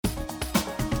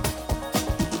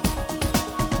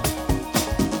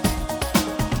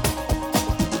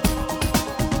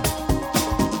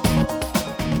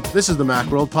This is the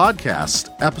Macworld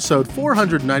Podcast, episode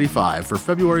 495 for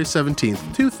February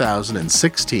 17th,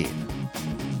 2016.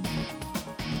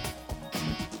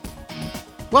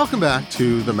 Welcome back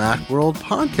to the Macworld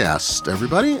Podcast,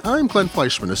 everybody. I'm Glenn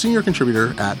Fleischman, a senior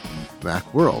contributor at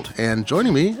Macworld, and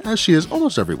joining me, as she is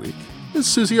almost every week, is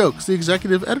Susie Oakes, the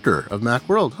executive editor of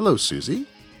Macworld. Hello, Susie.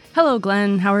 Hello,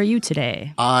 Glenn. How are you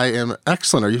today? I am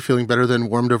excellent. Are you feeling better than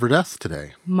warmed over death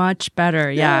today? Much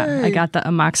better, yeah. Yay. I got the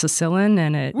amoxicillin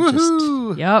and it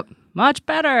Woohoo! much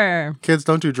better. Kids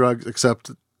don't do drugs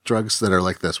except drugs that are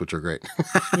like this, which are great.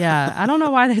 Yeah, I don't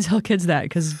know why they tell kids that,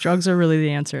 because drugs are really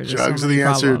the answer to Drugs so are many the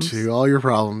answer problems. to all your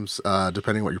problems,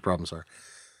 depending what your problems are.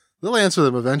 They'll answer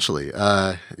them eventually.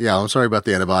 Yeah, I'm sorry about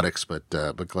the antibiotics, but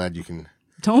glad you can...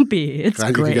 Don't be. It's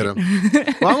glad great. You can get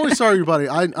them. Well, I'm always sorry, everybody.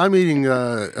 I'm eating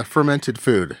a fermented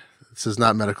food. This is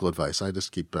not medical advice. I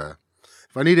just keep...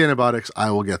 if I need antibiotics, I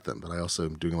will get them. But I also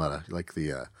am doing a lot of, like,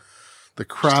 the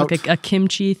kraut. Just like a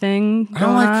kimchi thing I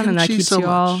going don't like on, kimchi and that keeps so you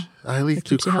all... much. I do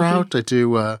keeps you kraut. healthy? I do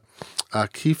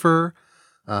kefir,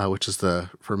 which is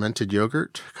the fermented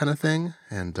yogurt kind of thing.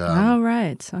 And Oh,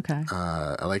 right. Okay.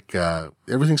 I like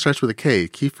everything starts with a K: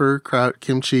 kefir, kraut,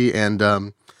 kimchi, and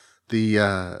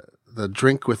the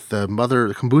drink with the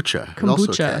mother kombucha. It's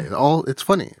also a K. It's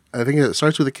funny. I think it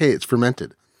starts with a K. It's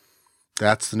fermented.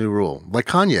 That's the new rule. Like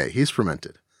Kanye, he's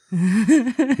fermented.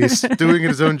 He's doing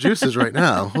his own juices right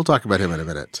now. We'll talk about him in a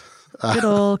minute. Good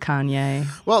old Kanye.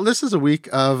 Well, this is a week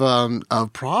of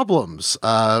problems.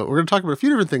 We're going to talk about a few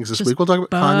different things this week. We'll talk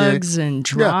about bugs Kanye. and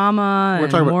drama We're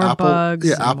and talking more about Apple, bugs.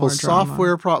 yeah, and Apple more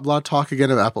software drama. problem. A lot of talk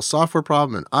again about Apple software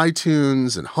problem and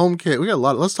iTunes and HomeKit. We got a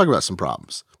lot. Let's talk about some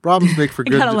problems. Problems make for I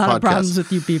good got a lot podcasts. of problems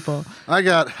with you people. I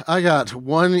got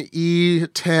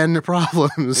 1E10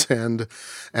 problems, and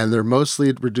they're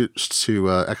mostly reduced to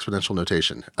exponential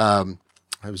notation. I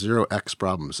have 0x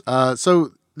problems.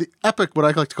 So the epic, what I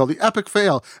like to call the epic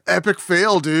fail,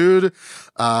 dude.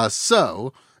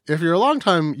 So if you're a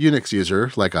longtime Unix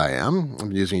user like I am,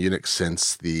 I'm using Unix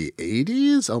since the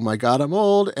 80s. Oh my God, I'm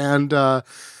old. And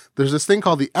there's this thing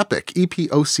called the epic,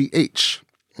 EPOCH.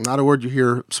 Not a word you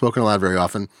hear spoken aloud very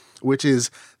often, which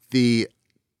is the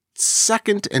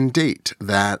second and date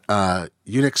that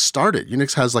Unix started.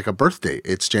 Unix has like a birth date.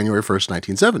 It's January 1st,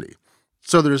 1970.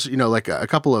 So there's, like a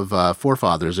couple of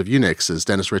forefathers of Unix is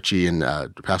Dennis Ritchie, and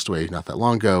passed away not that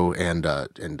long ago, and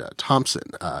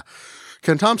Thompson,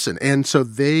 Ken Thompson. And so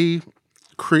they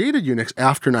created Unix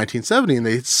after 1970, and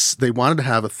they wanted to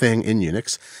have a thing in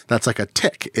Unix that's like a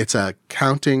tick. It's a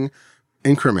counting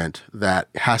increment that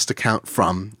has to count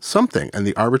from something. And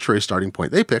the arbitrary starting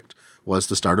point they picked was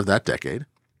the start of that decade.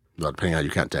 Well, depending on how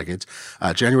you count decades,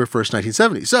 January 1st,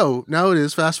 1970. So now it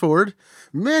is, fast forward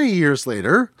many years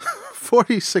later,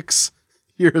 46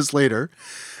 years later,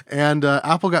 and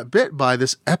Apple got bit by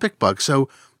this epic bug. So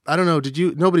I don't know,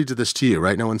 nobody did this to you,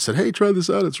 right? No one said, hey, try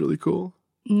this out. It's really cool.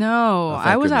 No,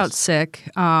 I was out sick,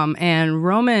 and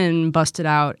Roman busted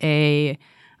out a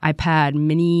iPad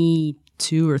mini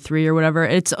 2 or 3 or whatever.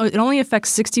 It only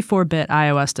affects 64-bit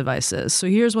iOS devices. So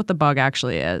here's what the bug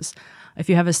actually is. If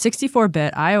you have a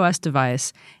 64-bit iOS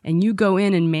device and you go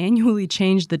in and manually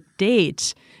change the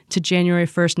date to January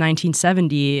 1st,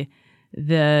 1970,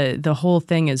 the whole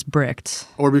thing is bricked.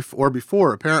 Or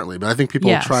before, apparently. But I think people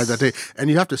tried that day.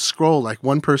 And you have to scroll. Like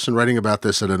one person writing about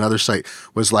this at another site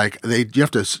was like, you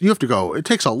have to go. It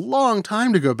takes a long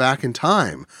time to go back in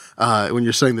time when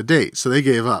you're setting the date. So they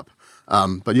gave up.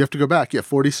 But you have to go back.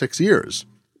 46 years.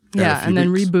 Yeah, and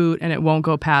then reboot, and it won't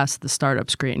go past the startup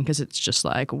screen because it's just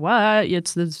like, what?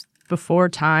 It's this before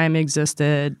time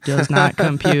existed, does not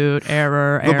compute,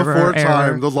 error.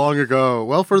 Time, the long ago.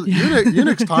 Well, for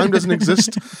Unix, time doesn't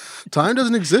exist. Time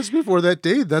doesn't exist before that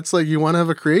date. That's like you want to have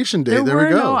a creation date. There we go. There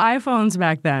were no iPhones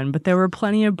back then, but there were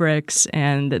plenty of bricks,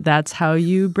 and that's how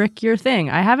you brick your thing.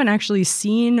 I haven't actually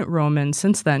seen Roman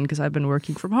since then because I've been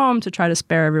working from home to try to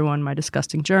spare everyone my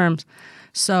disgusting germs.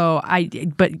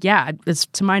 But yeah, it's,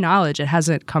 to my knowledge, it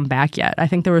hasn't come back yet. I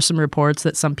think there were some reports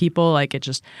that some people, like, it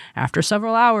just, after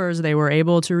several hours, they were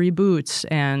able to reboot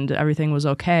and everything was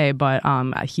okay. But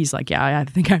he's like, yeah, I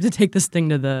think I have to take this thing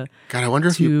to the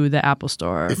the Apple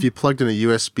Store. If you plugged in a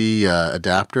USB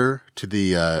adapter to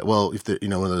the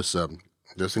one of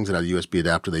those things that have a USB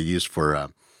adapter they use for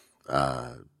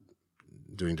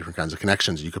doing different kinds of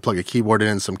connections, you could plug a keyboard in,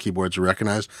 and some keyboards are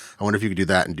recognized. I wonder if you could do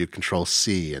that and do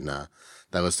Control-C, and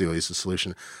that was the easiest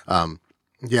solution.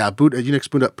 Unix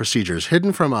boot up procedures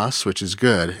hidden from us, which is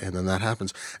good, and then that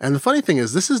happens. And the funny thing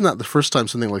is, this is not the first time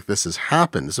something like this has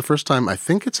happened. It's the first time I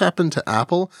think it's happened to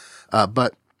Apple,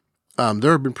 but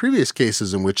there have been previous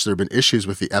cases in which there have been issues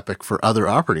with the Epic for other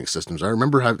operating systems. I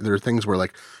remember there are things where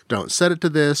like, don't set it to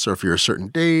this, or if you're a certain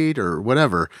date or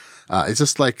whatever. It's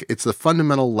just like, it's the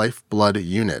fundamental lifeblood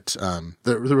unit.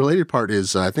 The related part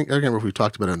is, I can't remember if we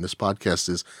talked about it in this podcast,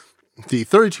 is the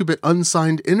 32-bit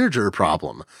unsigned integer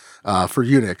problem for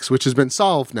Unix, which has been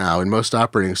solved now in most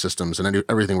operating systems and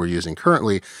everything we're using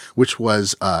currently, which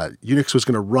was Unix was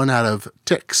going to run out of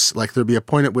ticks. Like there'd be a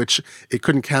point at which it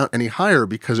couldn't count any higher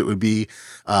because it would be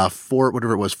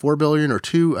 4 billion or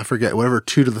 2, I forget, whatever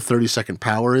 2 to the 32nd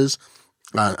power is.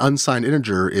 Unsigned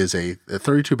integer is a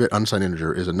 32-bit unsigned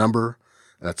integer is a number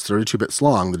that's 32 bits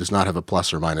long that does not have a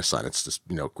plus or minus sign. It's just,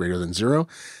 greater than 0.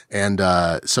 And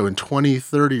so in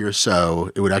 2030 or so,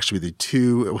 it would actually be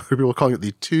what people are calling it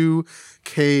the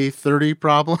 2K30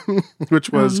 problem,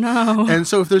 which was, no. And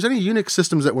so if there's any Unix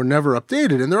systems that were never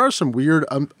updated, and there are some weird,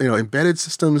 embedded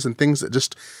systems and things that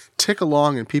just tick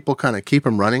along and people kind of keep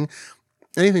them running,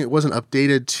 anything that wasn't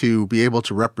updated to be able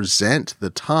to represent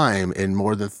the time in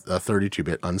more than a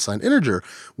 32-bit unsigned integer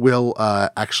will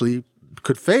actually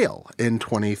could fail in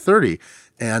 2030.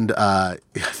 And I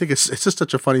think it's just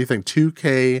such a funny thing.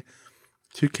 2K30,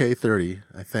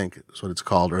 I think is what it's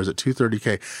called, or is it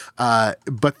 230K?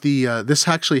 But this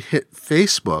actually hit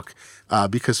Facebook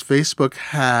because Facebook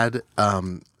had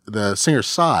the singer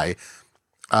Psy.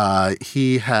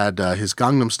 He had his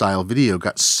Gangnam Style video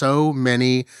got so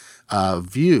many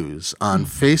views on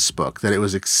Facebook that it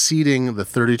was exceeding the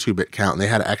 32-bit count, and they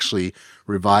had to actually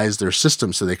revise their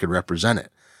system so they could represent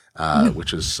it.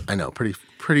 Which is, I know,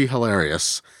 pretty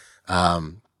hilarious.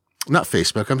 Not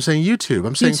Facebook. I'm saying YouTube.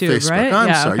 I'm saying YouTube, Facebook. Right? I'm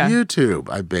yeah, sorry, okay. YouTube.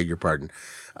 I beg your pardon.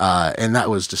 And that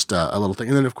was just a little thing.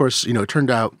 And then, of course, it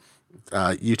turned out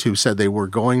YouTube said it was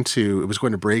going to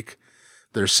break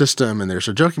their system, and they're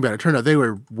so joking about it. It turned out they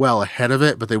were well ahead of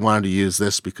it, but they wanted to use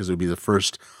this because it would be the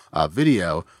first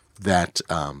video that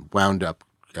wound up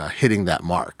hitting that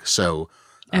mark. So,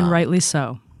 and rightly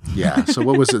so. Yeah. So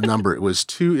what was the number? It was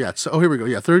 2. Yeah. So here we go.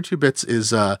 Yeah. 32 bits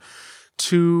is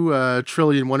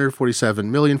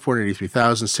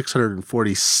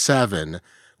 2,147,483,647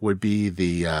 would be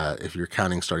the if you're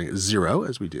counting starting at 0,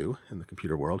 as we do in the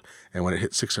computer world, and when it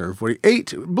hit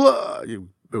 648, blah, it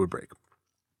would break.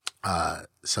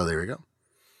 So there we go.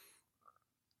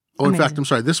 Oh, in fact, I'm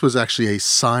sorry. This was actually a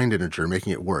signed integer,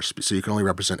 making it worse. So you can only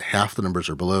represent half the numbers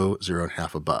are below 0 and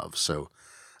half above. So.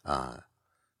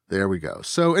 There we go.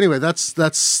 So anyway, that's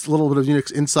a little bit of Unix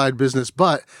inside business,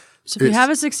 but so if you have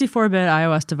a 64-bit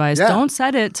iOS device, don't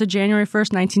set it to January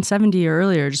 1st, 1970 or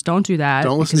earlier. Just don't do that.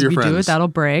 Don't listen to your friends. If you do it, that'll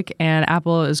break, and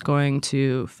Apple is going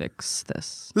to fix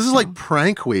this. This is like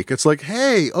prank week. It's like,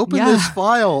 hey, open this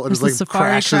file. And it's like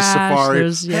crashes Safari.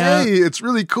 Hey, it's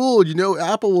really cool.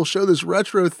 Apple will show this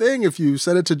retro thing if you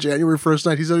set it to January 1st,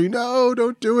 1970. No,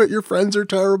 don't do it. Your friends are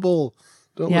terrible.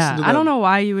 Don't listen to them. I don't know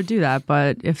why you would do that,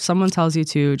 but if someone tells you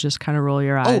to, just kind of roll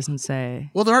your eyes and say,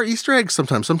 well, there are Easter eggs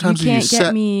sometimes. Sometimes you can't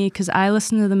get me because I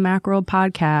listen to the Macworld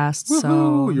podcast. Woo-hoo.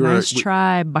 So nice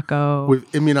try, bucko. We've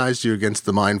immunized you against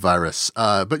the mind virus.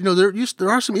 But there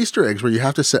are some Easter eggs where you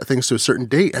have to set things to a certain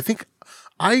date. I think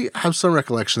I have some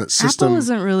recollection that Apple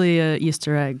isn't really an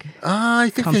Easter egg.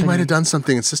 I think they might have done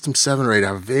something in System 7 or 8. I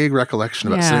have a vague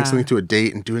recollection about setting something to a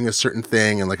date and doing a certain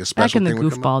thing and like a special thing. Back in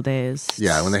the goofball days.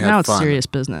 Yeah, when they had fun. Now it's serious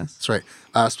business. That's right.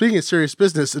 Speaking of serious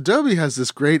business, Adobe has this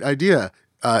great idea.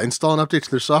 Install an update to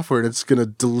their software, and it's going to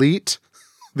delete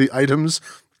the items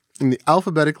in the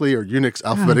alphabetically or Unix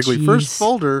alphabetically first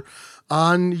folder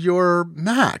on your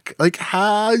Mac. Like,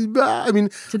 how? I mean,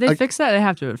 did they fix that? They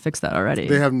have to have fixed that already.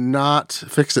 They have not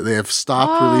fixed it. They have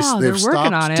stopped releasing. They have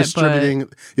stopped distributing.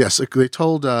 Yes, they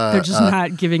told. They're just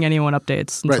not giving anyone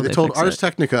updates. Right. They told Ars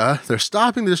Technica they're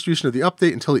stopping the distribution of the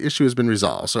update until the issue has been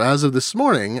resolved. So as of this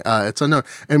morning, it's unknown.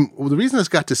 And the reason this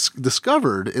got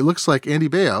discovered, it looks like Andy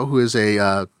Baio, who is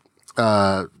a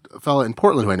fellow in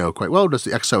Portland who I know quite well, does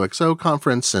the XOXO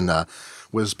conference and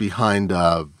was behind.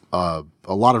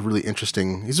 A lot of really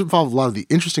interesting. He's involved in a lot of the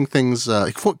interesting things.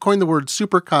 He coined the word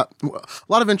supercut. A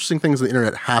lot of interesting things on the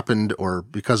internet happened, or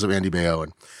because of Andy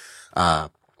Baio.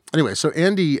 And anyway, so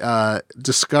Andy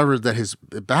discovered that his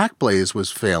Backblaze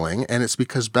was failing, and it's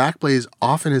because Backblaze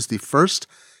often is the first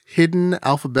hidden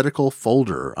alphabetical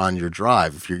folder on your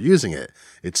drive if you're using it.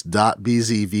 It's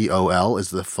 .bzvol is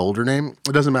the folder name.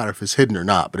 It doesn't matter if it's hidden or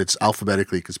not, but it's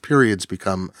alphabetically because periods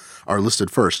are listed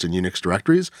first in Unix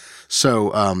directories.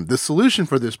 So the solution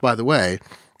for this, by the way,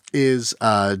 is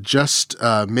just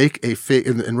make a fake,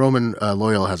 and Roman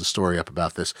Loyal has a story up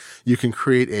about this. You can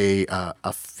create a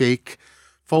fake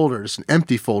folders, an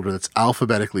empty folder that's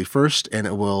alphabetically first, and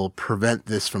it will prevent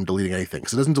this from deleting anything.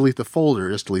 So it doesn't delete the folder,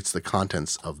 it just deletes the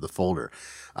contents of the folder.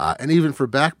 And even for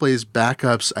Backblaze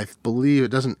backups, I believe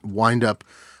it doesn't wind up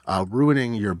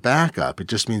ruining your backup. It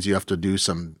just means you have to do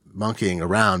some monkeying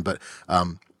around. But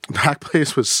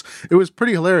Backblaze was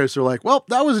pretty hilarious. They're like, well,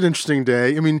 that was an interesting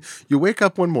day. I mean, you wake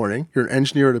up one morning, you're an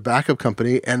engineer at a backup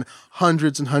company, and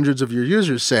hundreds of your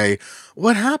users say,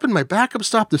 what happened? My backup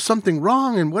stopped. There's something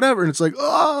wrong and whatever. And it's like,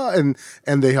 and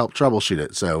they help troubleshoot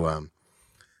it. So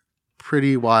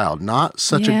pretty wild. Not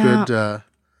such a good,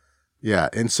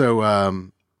 And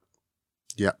so,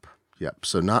 yep.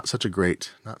 So not such a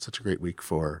great week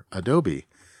for Adobe.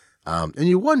 And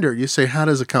you wonder, you say, how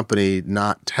does a company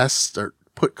not test or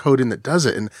put code in that does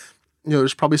it? And,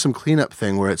 there's probably some cleanup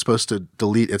thing where it's supposed to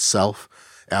delete itself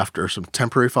after some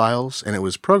temporary files and it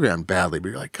was programmed badly. But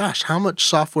you're like, gosh, how much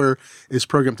software is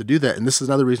programmed to do that? And this is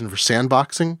another reason for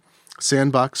sandboxing.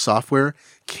 Sandbox software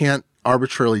can't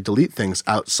arbitrarily delete things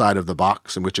outside of the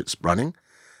box in which it's running.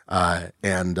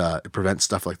 And it prevents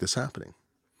stuff like this happening.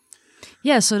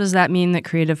 Yeah. So does that mean that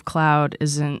Creative Cloud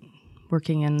isn't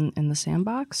working in the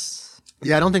sandbox?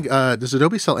 Yeah, I don't think, does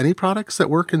Adobe sell any products that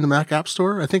work in the Mac App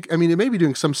Store? It may be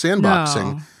doing some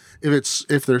sandboxing. No.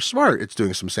 If they're smart, it's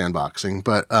doing some sandboxing,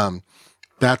 but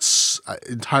that's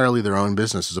entirely their own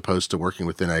business as opposed to working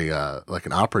within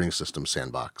an operating system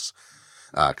sandbox.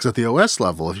 Because at the OS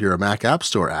level, if you're a Mac App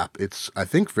Store app, it's, I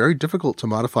think, very difficult to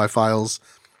modify files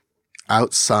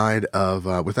outside of,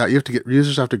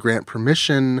 users have to grant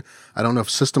permission. I don't know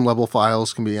if system level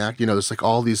files can be there's like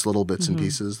all these little bits and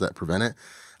pieces that prevent it.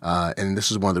 And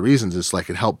this is one of the reasons. It's like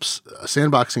it helps.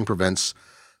 Sandboxing prevents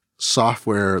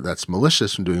software that's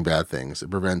malicious from doing bad things.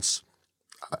 It prevents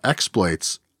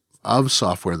exploits of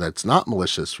software that's not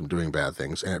malicious from doing bad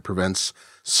things, and it prevents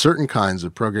certain kinds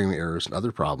of programming errors and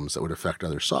other problems that would affect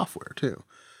other software too.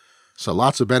 So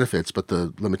lots of benefits, but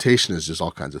the limitation is just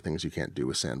all kinds of things you can't do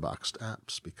with sandboxed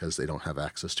apps because they don't have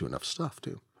access to enough stuff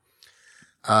too.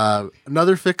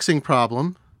 Another fixing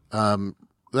problem.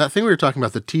 That thing we were talking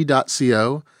about, the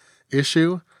T.co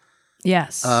issue.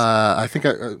 Yes. I think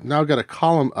I now got a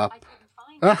column up.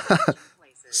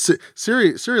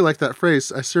 Siri liked that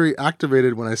phrase. Siri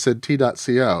activated when I said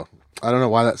T.co. I don't know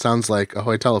why that sounds like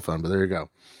Ahoy Telephone, but there you go.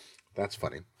 That's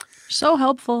funny. So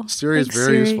helpful. Siri is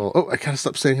very useful. Oh, I gotta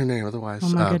stop saying her name otherwise. Oh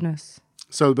my goodness.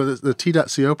 So, but the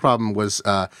T.co problem was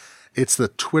it's the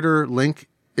Twitter link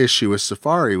issue with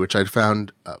Safari, which I'd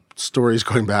found stories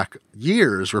going back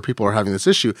years where people are having this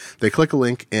issue. They click a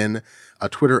link in a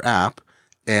Twitter app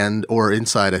or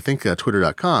inside, I think,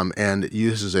 twitter.com, and it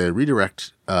uses a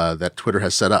redirect that Twitter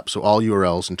has set up. So all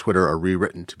URLs in Twitter are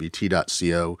rewritten to be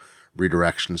T.co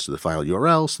redirections to the final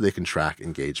URL so they can track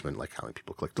engagement, like how many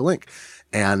people clicked the link.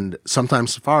 And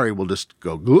sometimes Safari will just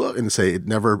go and say it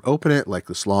never open it, like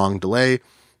this long delay.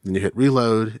 Then you hit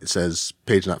reload, it says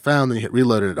page not found, then you hit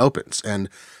reload and it opens. And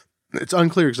it's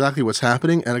unclear exactly what's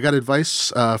happening. And I got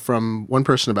advice from one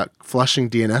person about flushing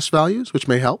DNS values, which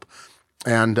may help.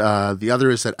 And the other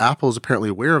is that Apple is apparently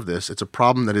aware of this. It's a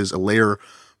problem that is a layer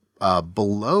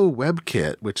below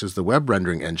WebKit, which is the web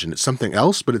rendering engine. It's something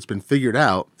else, but it's been figured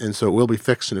out. And so it will be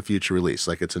fixed in a future release.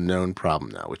 Like it's a known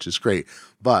problem now, which is great.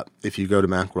 But if you go to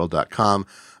macworld.com,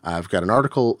 I've got an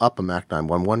article up, a Mac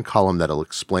 911 column that'll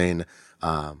explain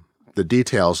the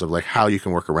details of like how you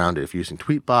can work around it. If you're using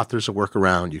Tweetbot, there's a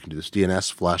workaround. You can do this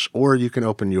DNS flush, or you can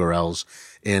open URLs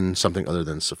in something other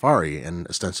than Safari, and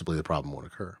ostensibly the problem won't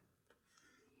occur.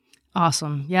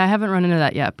 Awesome. Yeah, I haven't run into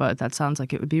that yet, but that sounds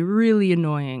like it would be really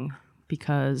annoying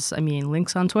because,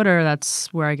 links on Twitter,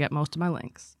 that's where I get most of my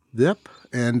links. Yep.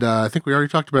 And I think we already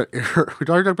talked about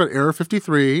Error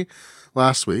 53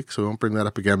 last week, so we won't bring that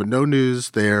up again, but no news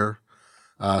there.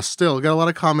 Still, got a lot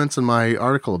of comments in my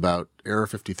article about Error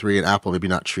 53 and Apple maybe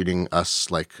not treating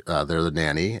us like they're the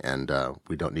nanny and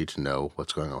we don't need to know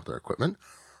what's going on with our equipment.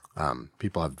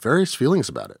 People have various feelings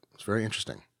about it. It's very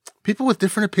interesting. People with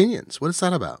different opinions. What is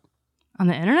that about? On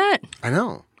the internet? I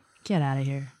know. Get out of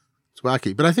here. It's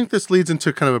wacky. But I think this leads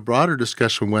into kind of a broader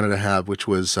discussion we wanted to have, which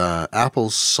was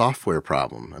Apple's software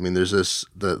problem. There's this,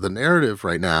 the narrative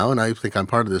right now, and I think I'm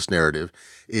part of this narrative,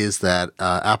 is that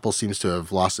Apple seems to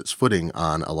have lost its footing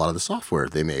on a lot of the software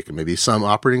they make, and maybe some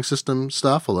operating system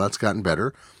stuff, although that's gotten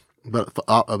better.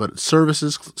 But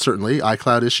services, certainly,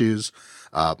 iCloud issues,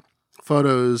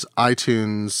 Photos,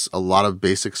 iTunes, a lot of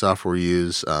basic software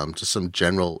use, just some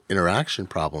general interaction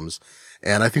problems.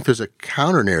 And I think there's a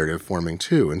counter narrative forming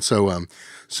too. And so,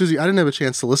 Susie, I didn't have a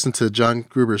chance to listen to John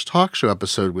Gruber's talk show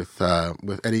episode with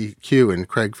Eddie Q and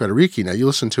Craig Federighi. Now, you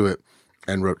listened to it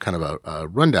and wrote kind of a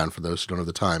rundown for those who don't have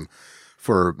the time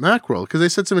for Macworld because they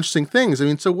said some interesting things. I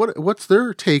mean, so what's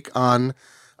their take on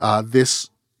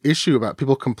this issue about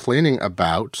people complaining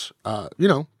about,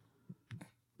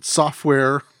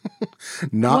 software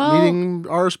not meeting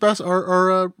our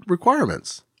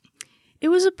requirements? It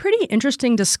was a pretty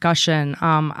interesting discussion.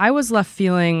 I was left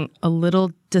feeling a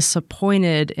little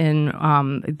disappointed in,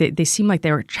 they seemed like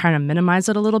they were trying to minimize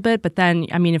it a little bit. But then,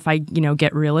 I mean, if I,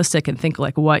 get realistic and think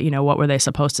like, what were they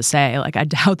supposed to say? Like, I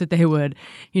doubt that they would,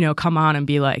 come on and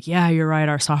be like, yeah, you're right,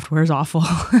 our software is awful,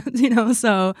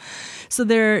 so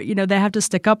they're, they have to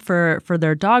stick up for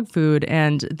their dog food.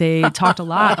 And they talked a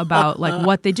lot about like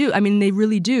what they do. I mean, they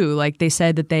really do. Like they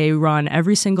said that they run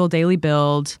every single daily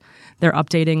build. They're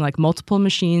updating like multiple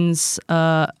machines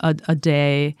a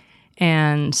day,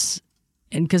 and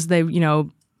because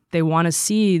they want to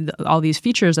see all these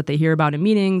features that they hear about in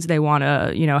meetings. They want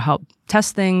to help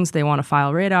test things. They want to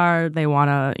file radar. They want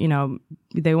to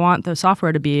they want the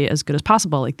software to be as good as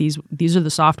possible. Like these are the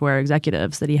software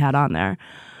executives that he had on there.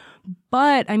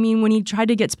 But I mean, when he tried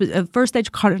to get at first, they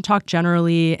talk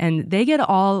generally, and they get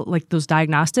all like those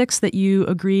diagnostics that you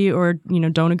agree or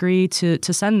don't agree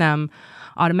to send them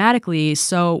automatically.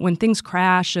 So when things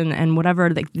crash and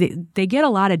whatever, they get a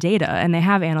lot of data and they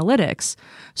have analytics.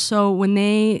 So when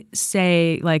they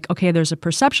say like, okay, there's a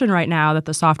perception right now that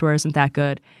the software isn't that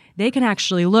good, they can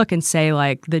actually look and say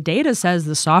like, the data says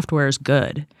the software is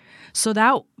good. So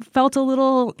that felt a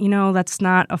little, that's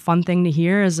not a fun thing to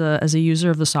hear as a user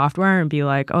of the software and be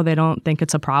like, oh, they don't think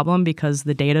it's a problem because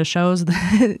the data shows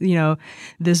that,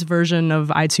 this version of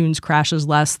iTunes crashes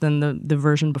less than the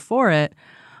version before it.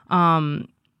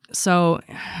 So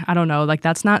I don't know, like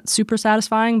that's not super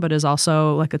satisfying, but is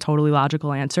also like a totally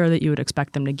logical answer that you would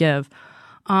expect them to give.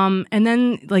 And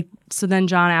then then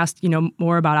John asked,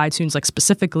 more about iTunes, like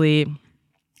specifically,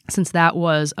 since that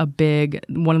was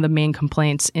one of the main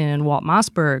complaints in Walt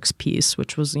Mossberg's piece,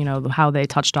 which was, how they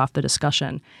touched off the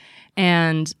discussion.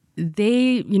 And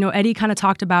they, Eddie kind of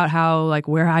talked about how like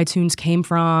where iTunes came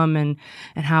from and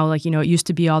how like, it used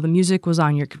to be all the music was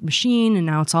on your machine and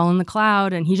now it's all in the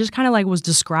cloud. And he just kind of like was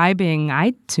describing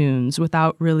iTunes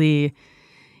without really,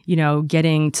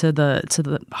 getting to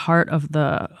the heart of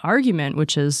the argument,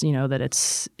 which is, that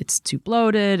it's too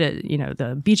bloated,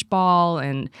 the beach ball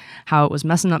and how it was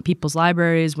messing up people's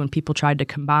libraries when people tried to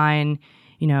combine,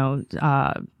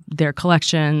 their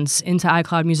collections into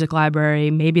iCloud Music Library.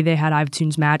 Maybe they had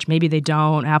iTunes Match, maybe they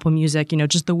don't, Apple Music,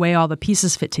 just the way all the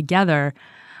pieces fit together.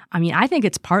 I mean, I think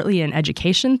it's partly an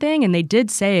education thing. And they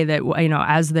did say that,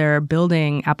 as they're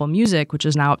building Apple Music, which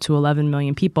is now up to 11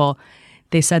 million people,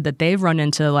 they said that they've run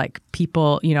into like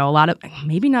people, a lot of,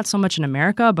 maybe not so much in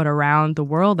America, but around the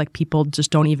world, like people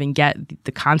just don't even get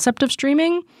the concept of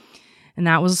streaming. And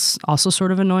that was also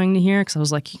sort of annoying to hear because I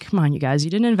was like, come on, you guys,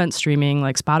 you didn't invent streaming.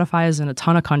 Like Spotify is in a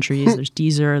ton of countries. There's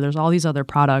Deezer. There's all these other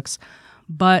products.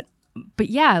 But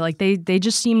yeah, like they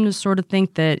just seem to sort of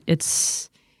think that it's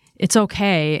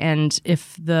okay. And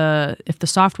if the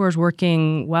software is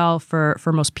working well for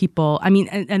most people, I mean,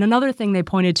 and another thing they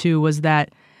pointed to was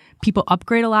that people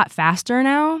upgrade a lot faster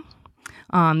now.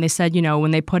 They said,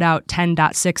 when they put out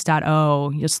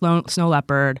 10.6.0, Snow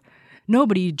Leopard,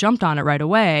 nobody jumped on it right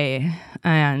away.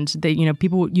 And they,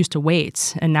 people used to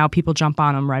wait, and now people jump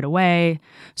on them right away.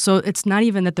 So it's not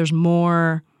even that there's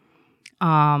more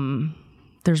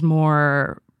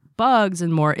bugs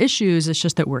and more issues. It's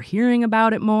just that we're hearing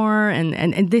about it more.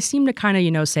 And they seem to kind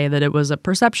of, say that it was a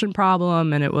perception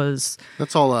problem and it was...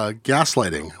 That's all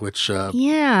gaslighting, which...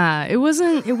 yeah, it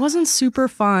wasn't super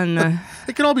fun.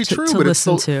 It can all be true, to but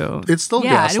listen it's still gaslighting.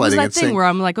 Yeah, and it was that thing where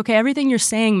I'm like, okay, everything you're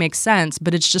saying makes sense,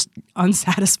 but it's just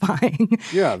unsatisfying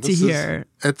to hear.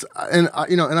 And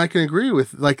I can agree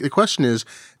with, like, the question is,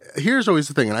 here's always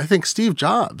the thing, and I think Steve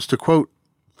Jobs, to quote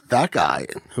that guy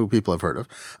who people have heard of,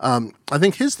 I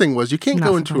think his thing was you can't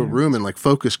go into a room and like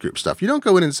focus group stuff. You don't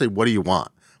go in and say, what do you want?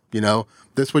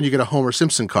 That's when you get a Homer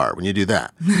Simpson car when you do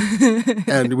that.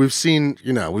 And we've seen,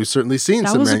 we've certainly seen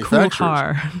some manufacturers. That was a cool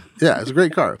car. Yeah, it's a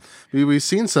great car. We've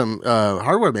seen some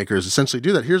hardware makers essentially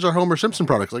do that. Here's our Homer Simpson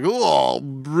products. Like, oh,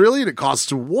 really? And it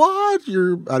costs what?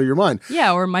 You're out of your mind.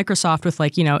 Yeah, or Microsoft with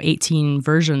 18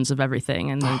 versions of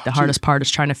everything. And the hardest part is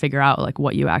trying to figure out like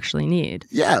what you actually need.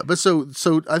 Yeah, but so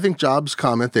I think Jobs'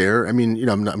 comment there, I mean,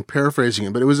 I'm paraphrasing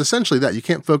it, but it was essentially that. You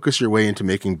can't focus your way into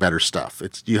making better stuff.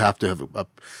 You have to have a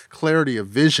clarity of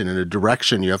vision and a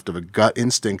direction. You have to have a gut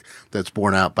instinct that's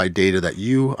borne out by data that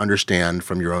you understand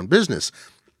from your own business.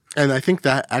 And I think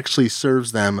that actually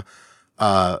serves them,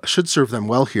 should serve them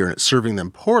well here, and it's serving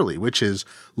them poorly, which is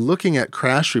looking at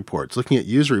crash reports, looking at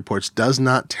user reports does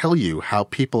not tell you how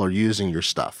people are using your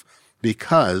stuff.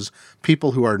 because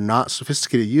people who are not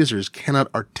sophisticated users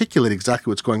cannot articulate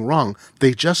exactly what's going wrong.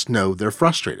 They just know they're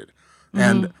frustrated.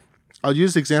 And I'll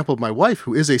use the example of my wife,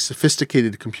 who is a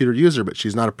sophisticated computer user, but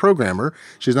she's not a programmer.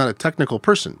 She's not a technical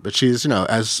person, but she's,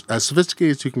 as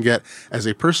sophisticated as you can get as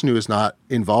a person who is not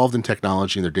involved in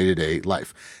technology in their day-to-day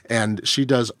life. And she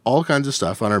does all kinds of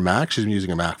stuff on her Mac. She's been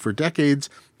using a Mac for decades.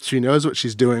 She knows what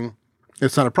she's doing.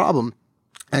 It's not a problem.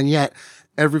 And yet,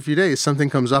 every few days,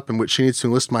 something comes up in which she needs to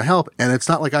enlist my help. And it's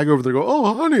not like I go over there and go,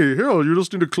 oh, honey, here, you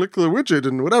just need to click the widget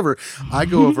and whatever. I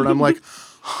go over and I'm like,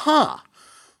 huh.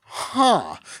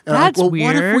 And That's I'm like,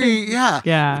 weird. What if we,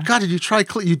 Yeah. God, did you try,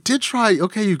 you did try,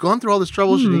 okay, you've gone through all this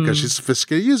troubleshooting because she's a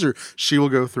sophisticated user. She will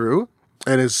go through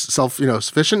and is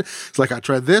sufficient. It's like, I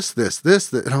tried this.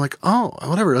 And I'm like, oh,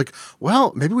 whatever. Like,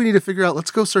 well, maybe we need to figure out, let's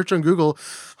go search on Google.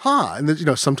 And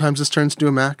then, sometimes this turns into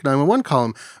a Mac 911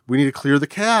 column. We need to clear the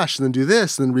cache and then do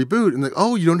this and then reboot. And like,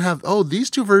 oh, you don't have, these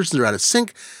two versions are out of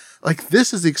sync. Like,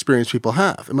 this is the experience people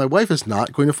have. And my wife is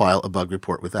not going to file a bug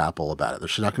report with Apple about it.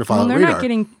 She's not going to file a they're radar. not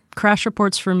getting crash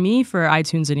reports from me for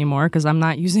iTunes anymore because I'm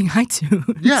not using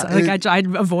iTunes. Yeah, I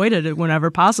avoided it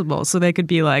whenever possible. So they could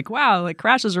be like, wow, like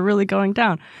crashes are really going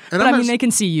down. But they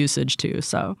can see usage too.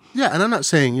 So yeah, and I'm not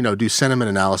saying, do sentiment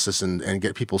analysis and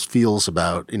get people's feels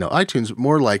about, iTunes.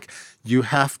 More like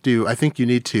I think you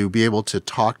need to be able to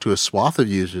talk to a swath of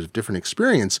users of different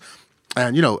experience.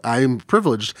 And, I'm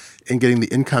privileged in getting the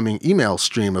incoming email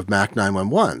stream of Mac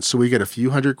 911. So we get a few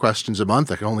hundred questions a month.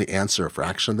 I can only answer a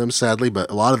fraction of them, sadly, but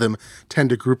a lot of them tend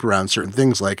to group around certain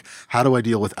things like, how do I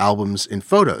deal with albums in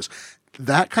photos?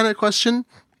 That kind of question,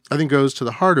 I think, goes to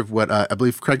the heart of what I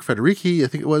believe Craig Federighi, I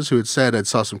think it was, who had said, I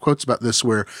saw some quotes about this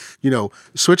where,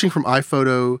 switching from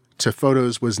iPhoto to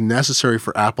Photos was necessary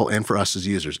for Apple and for us as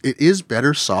users. It is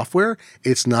better software.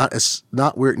 It's not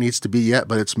where it needs to be yet,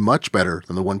 but it's much better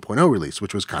than the 1.0 release,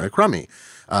 which was kind of crummy.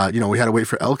 We had to wait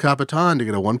for El Capitan to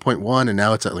get a 1.1, and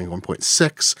now it's at like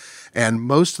 1.6, and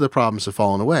most of the problems have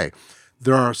fallen away.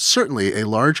 There are certainly a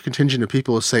large contingent of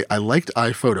people who say, I liked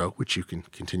iPhoto, which you can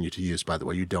continue to use, by the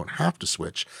way. You don't have to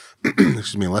switch,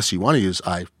 unless you want to use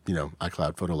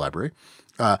iCloud Photo Library.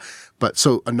 But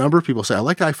so a number of people say, I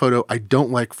like iPhoto. I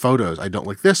don't like Photos. I don't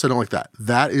like this. I don't like that.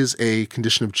 That is a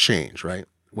condition of change, right?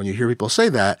 When you hear people say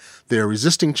that, they're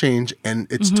resisting change, and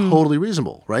it's totally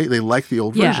reasonable, right? They like the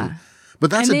old version.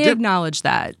 But that's they acknowledge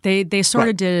that. They sort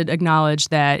of did acknowledge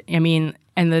that. I mean,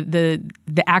 and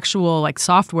the actual like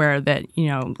software that,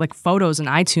 like Photos and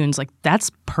iTunes, like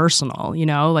that's personal,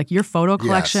 like your photo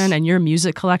collection and your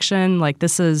music collection, like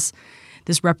this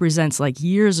represents like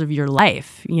years of your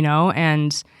life,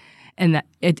 and that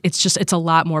it's a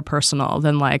lot more personal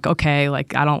than like, okay,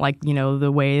 like I don't like,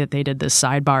 the way that they did this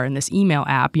sidebar in this email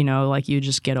app, like you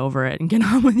just get over it and get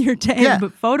on with your day. Yeah.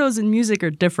 But Photos and music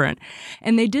are different.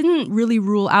 And they didn't really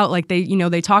rule out, like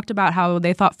they talked about how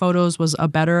they thought Photos was a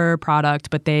better product,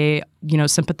 but they,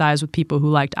 sympathize with people who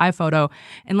liked iPhoto.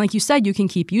 And like you said, you can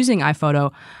keep using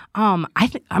iPhoto.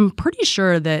 I'm pretty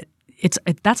sure that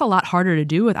that's a lot harder to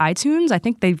do with iTunes. I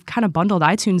think they've kind of bundled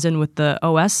iTunes in with the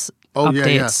OS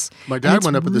updates. Yeah. My dad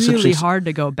went up with this really interesting. Hard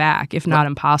to go back, if not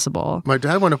impossible. My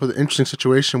dad went up with an interesting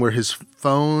situation where his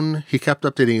phone, he kept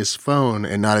updating his phone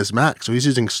and not his Mac. So he's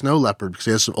using Snow Leopard because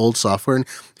he has some old software, and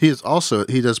he does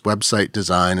website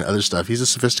design and other stuff. He's a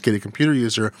sophisticated computer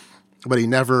user. But he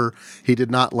did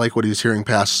not like what he was hearing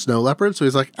past Snow Leopard. So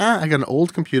he's like, I got an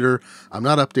old computer. I'm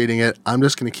not updating it. I'm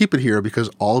just going to keep it here because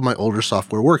all of my older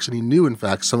software works. And he knew, in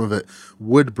fact, some of it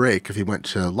would break if he went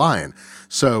to Lion.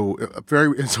 So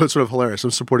it's sort of hilarious. I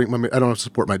don't have to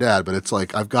support my dad, but it's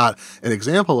like, I've got an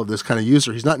example of this kind of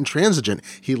user. He's not intransigent.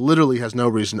 He literally has no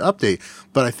reason to update.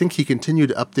 But I think he continued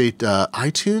to update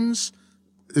iTunes.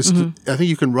 I think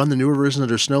you can run the newer version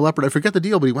under Snow Leopard. I forget the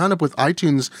deal, but he wound up with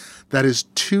iTunes that is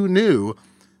too new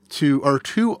or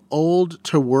too old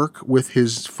to work with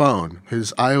his phone.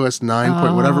 His iOS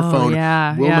 9 whatever phone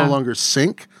will no longer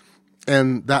sync.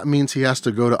 And that means he has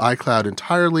to go to iCloud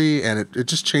entirely, and it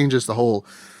just changes the whole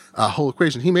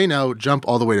equation. He may now jump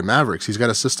all the way to Mavericks. He's got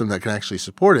a system that can actually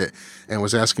support it, and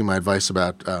was asking my advice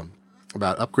about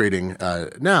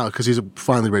upgrading now because he's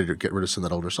finally ready to get rid of some of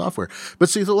that older software. But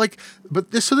see,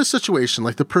 this situation,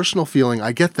 like the personal feeling,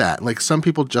 I get that. Like some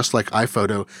people just like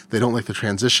iPhoto, they don't like the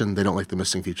transition, they don't like the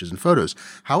missing features in Photos.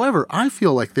 However, I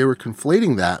feel like they were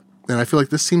conflating that, and I feel like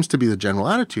this seems to be the general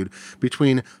attitude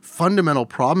between fundamental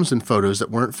problems in Photos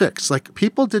that weren't fixed. Like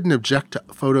people didn't object to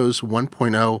Photos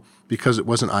 1.0 because it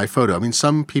wasn't iPhoto. I mean,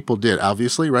 some people did,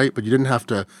 obviously, right? But you didn't have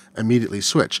to immediately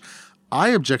switch. I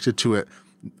objected to it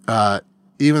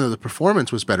even though the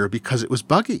performance was better because it was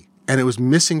buggy and it was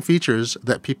missing features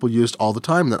that people used all the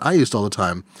time, that I used all the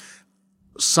time.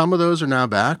 some of those are now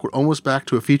back. We're almost back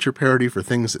to a feature parity for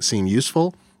things that seem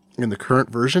useful. In the current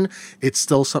version, it's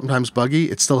still sometimes buggy.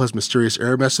 It still has mysterious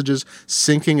error messages.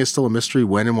 Syncing is still a mystery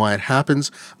when and why it happens.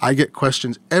 I get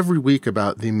questions every week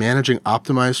about the managing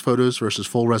optimized photos versus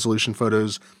full resolution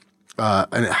photos,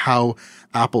 and how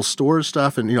Apple stores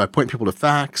stuff. And, I point people to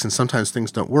facts, and sometimes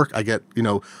things don't work. I get,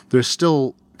 there's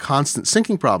still constant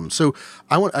syncing problems. So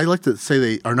I like to say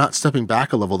they are not stepping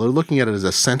back a level. They're looking at it as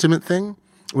a sentiment thing,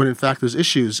 when in fact there's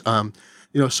issues.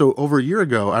 So over a year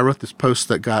ago, I wrote this post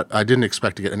that I didn't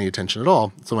expect to get any attention at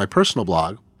all. It's on my personal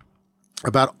blog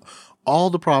about all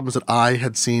the problems that I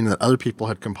had seen that other people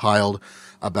had compiled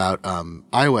about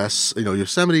iOS,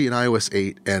 Yosemite and iOS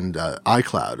 8 and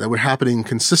iCloud that were happening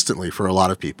consistently for a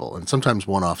lot of people, and sometimes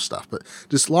one-off stuff. But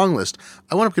this long list,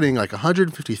 I wound up getting like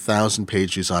 150,000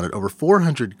 page views on it, over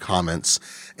 400 comments,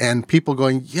 and people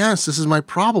going, yes, this is my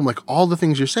problem, like all the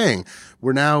things you're saying.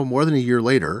 We're now more than a year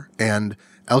later, and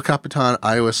El Capitan,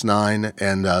 iOS 9,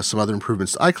 and some other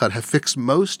improvements to iCloud have fixed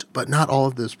most, but not all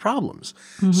of those problems.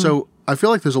 Mm-hmm. So I feel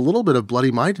like there's a little bit of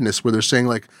bloody-mindedness where they're saying,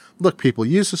 like, look, people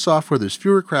use the software, there's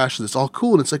fewer crashes, it's all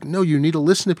cool. And it's like, no, you need to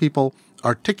listen to people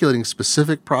articulating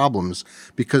specific problems,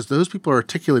 because those people are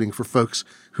articulating for folks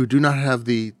who do not have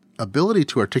the ability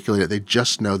to articulate it. They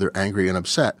just know they're angry and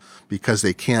upset because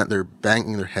they can't. They're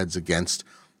banging their heads against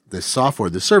this software,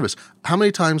 this service. How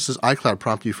many times does iCloud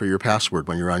prompt you for your password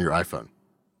when you're on your iPhone?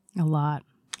 A lot.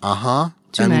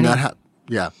 Too many.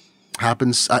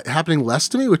 Happens happening less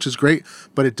to me, which is great.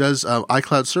 But it does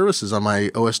iCloud services on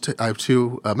my I have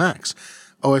two Macs.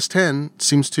 OS 10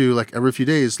 seems to, like, every few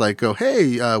days, like, go,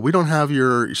 hey, we don't have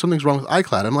something's wrong with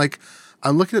iCloud. I'm like,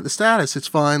 I'm looking at the status, it's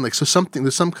fine. Like, so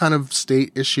there's some kind of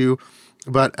state issue.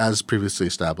 But as previously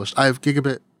established, I have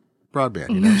gigabit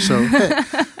broadband. So hey.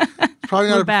 Probably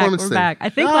not a performance thing. We're back. I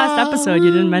think last episode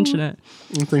you didn't mention it.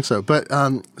 I don't think so. But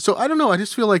so I don't know. I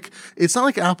just feel like it's not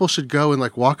like Apple should go and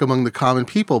like walk among the common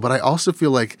people. But I also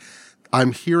feel like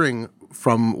I'm hearing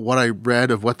from what I read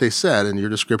of what they said in your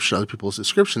description, other people's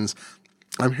descriptions,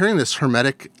 I'm hearing this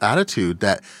hermetic attitude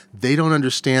that they don't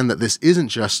understand that this isn't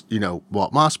just,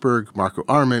 Walt Mossberg, Marco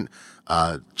Arment,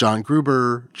 John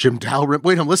Gruber, Jim Dalrymple.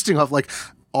 Wait, I'm listing off like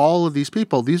all of these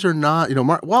people. These are not,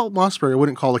 Walt Mossberg, I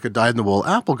wouldn't call like a dyed-in-the-wool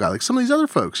Apple guy. Like some of these other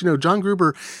folks, John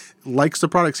Gruber likes the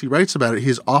products. He writes about it.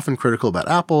 He's often critical about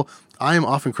Apple. I am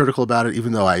often critical about it,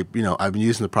 even though I've been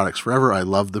using the products forever. I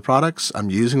love the products. I'm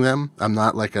using them. I'm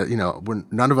not like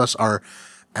none of us are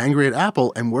angry at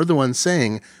Apple, and we're the ones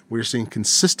saying we're seeing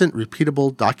consistent,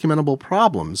 repeatable, documentable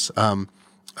problems.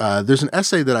 There's an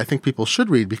essay that I think people should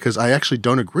read because I actually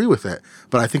don't agree with it,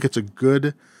 but I think it's a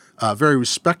good, very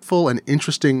respectful and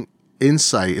interesting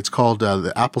insight. It's called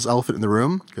The Apple's Elephant in the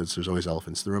Room, because there's always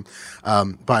elephants in the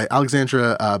room, by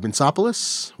Alexandra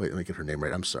Mitsopoulos. Wait, let me get her name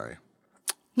right. I'm sorry.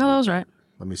 No, that was right.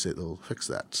 Let me say they'll fix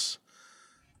that.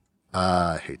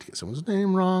 I hate to get someone's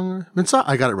name wrong.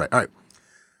 I got it right. All right.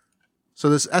 So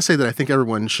this essay that I think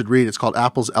everyone should read, it's called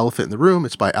Apple's Elephant in the Room.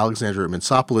 It's by Alexandra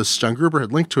Mitsopoulos. John Gruber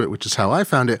had linked to it, which is how I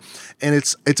found it. And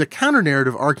it's a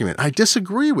counter-narrative argument. I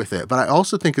disagree with it, but I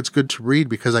also think it's good to read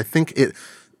because I think it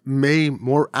may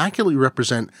more accurately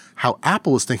represent how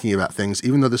Apple is thinking about things,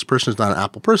 even though this person is not an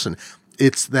Apple person.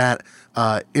 It's that,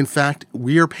 in fact,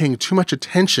 we are paying too much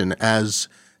attention as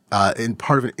in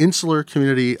part of an insular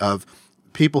community of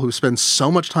people who spend so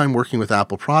much time working with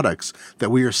Apple products that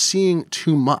we are seeing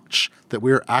too much, that we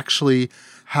are actually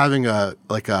having a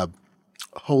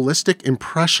holistic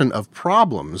impression of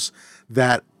problems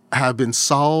that have been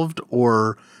solved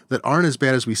or that aren't as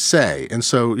bad as we say. And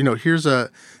so,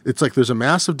 it's like there's a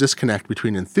massive disconnect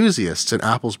between enthusiasts and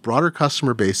Apple's broader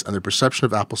customer base and their perception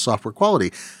of Apple software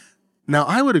quality. Now,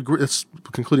 I would agree, that's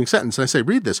the concluding sentence, and I say,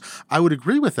 read this. I would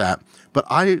agree with that, but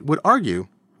I would argue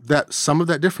that some of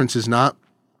that difference is not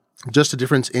just a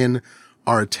difference in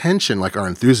our attention, like our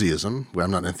enthusiasm. Well,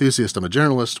 I'm not an enthusiast, I'm a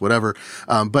journalist, whatever.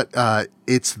 But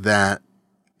it's that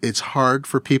it's hard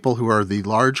for people who are the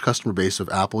large customer base of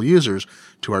Apple users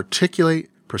to articulate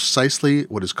precisely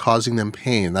what is causing them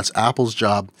pain. That's Apple's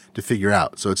job to figure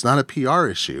out. So it's not a PR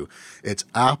issue. It's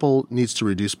Apple needs to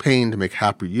reduce pain to make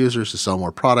happier users, to sell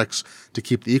more products, to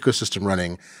keep the ecosystem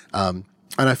running. And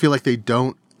I feel like they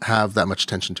don't have that much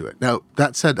attention to it. Now,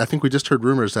 that said, I think we just heard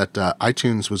rumors that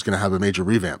iTunes was going to have a major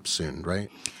revamp soon, right?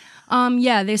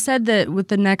 Yeah, they said that with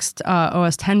the next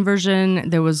OS 10 version,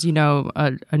 there was, a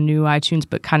new iTunes,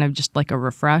 but kind of just like a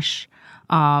refresh.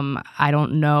 I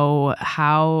don't know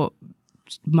how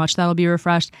much that'll be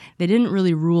refreshed. They didn't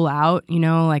really rule out,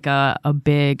 like a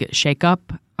big shakeup,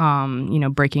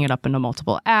 breaking it up into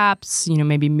multiple apps,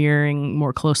 maybe mirroring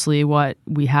more closely what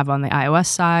we have on the iOS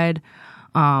side.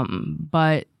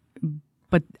 But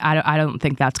but I don't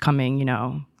think that's coming,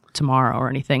 tomorrow or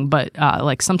anything. But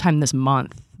like sometime this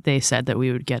month, they said that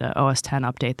we would get a OS 10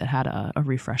 update that had a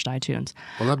refreshed iTunes.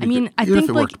 Well, that'd be good. Even if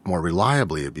it worked more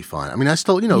reliably, it'd be fine. I mean, I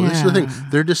still, this is the thing.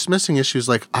 They're dismissing issues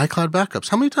like iCloud backups.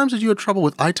 How many times did you have trouble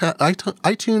with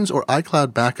iTunes or iCloud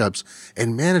backups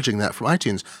and managing that from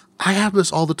iTunes? I have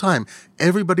this all the time.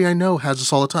 Everybody I know has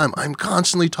this all the time. I'm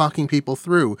constantly talking people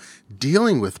through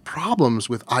dealing with problems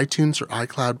with iTunes or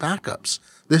iCloud backups.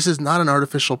 This is not an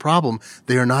artificial problem.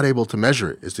 They are not able to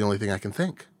measure it, is the only thing I can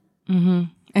think. Mm-hmm.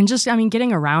 And just,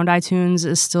 getting around iTunes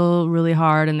is still really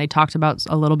hard. And they talked about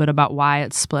a little bit about why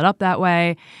it's split up that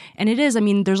way. And it is,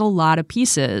 there's a lot of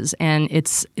pieces, and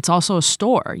it's also a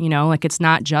store, like it's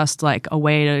not just like a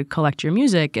way to collect your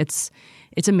music. It's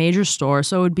a major store.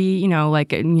 So it would be,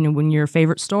 when your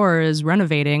favorite store is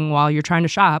renovating while you're trying to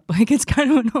shop, like it's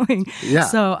kind of annoying. Yeah.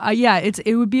 So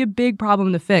it would be a big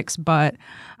problem to fix, but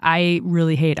I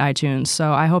really hate iTunes.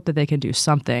 So I hope that they can do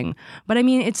something. But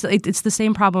it's the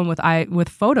same problem with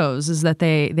Photos, is that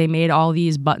they made all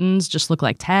these buttons just look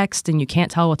like text, and you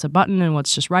can't tell what's a button and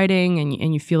what's just writing,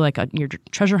 and you feel like you're a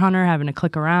treasure hunter having to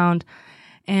click around.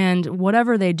 And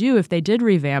whatever they do, if they did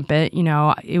revamp it,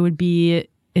 it would be...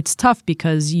 It's tough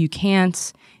because you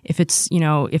can't, if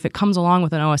it comes along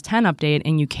with an OS 10 update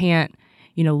and you can't,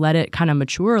 let it kind of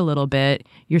mature a little bit,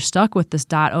 you're stuck with this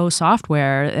 .0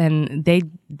 software. And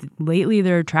lately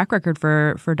their track record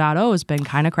for .0 has been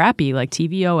kind of crappy. Like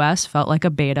tvOS felt like a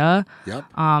beta.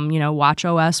 Yep.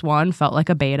 watchOS 1 felt like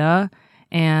a beta.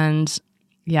 And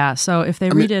yeah, so if they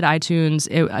redid iTunes,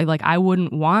 I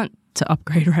wouldn't want to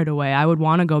upgrade right away. I would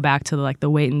want to go back to the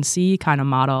wait and see kind of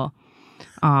model.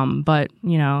 But,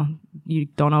 you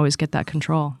don't always get that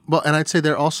control. Well, and I'd say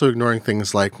they're also ignoring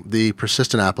things like the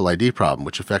persistent Apple ID problem,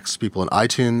 which affects people in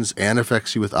iTunes and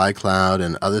affects you with iCloud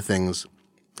and other things.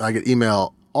 I get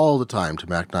email all the time to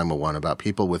Mac 911 about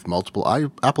people with multiple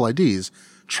Apple IDs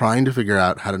trying to figure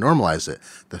out how to normalize it.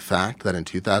 The fact that in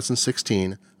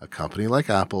 2016, a company like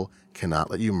Apple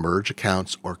cannot let you merge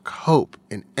accounts or cope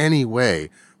in any way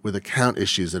with account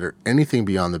issues that are anything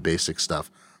beyond the basic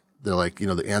stuff. They're like,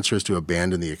 the answer is to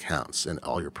abandon the accounts and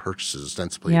all your purchases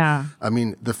ostensibly. Yeah.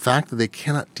 The fact that they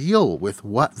cannot deal with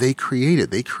what they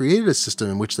created a system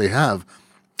in which they have,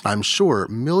 I'm sure,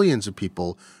 millions of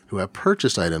people who have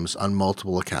purchased items on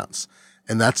multiple accounts.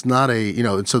 And that's not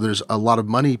and so there's a lot of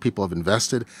money people have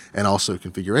invested and also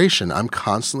configuration. I'm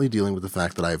constantly dealing with the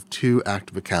fact that I have 2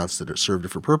 active accounts that serve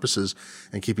different purposes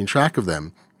and keeping track of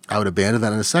them. I would abandon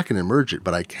that in a second and merge it,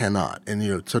 but I cannot. And,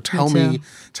 so tell me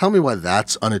why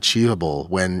that's unachievable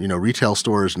when, retail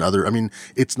stores and other,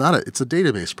 it's a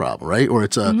database problem, right? Or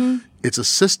it's a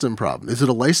system problem. Is it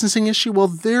a licensing issue? Well,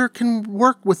 there can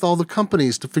work with all the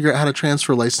companies to figure out how to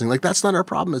transfer licensing. Like, that's not our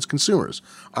problem as consumers.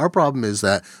 Our problem is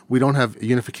that we don't have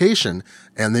unification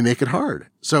and they make it hard.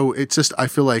 So it's just, I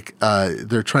feel like,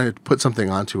 they're trying to put something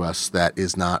onto us that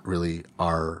is not really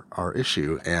our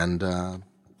issue. And, I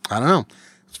don't know.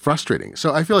 It's frustrating.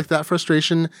 So I feel like that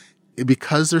frustration,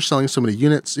 because they're selling so many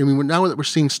units. Now that we're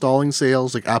seeing stalling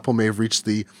sales, like Apple may have reached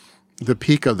the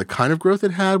peak of the kind of growth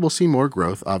it had. We'll see more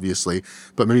growth, obviously,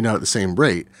 but maybe not at the same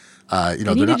rate. They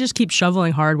need to just keep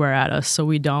shoveling hardware at us so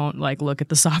we don't look at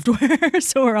the software.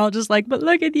 So we're all just like, but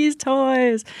look at these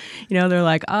toys. They're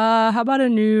like, how about a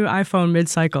new iPhone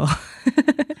mid-cycle?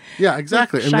 Yeah,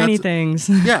 exactly. Shiny things.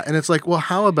 Yeah, and it's like, well,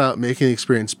 how about making the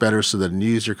experience better so that a new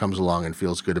user comes along and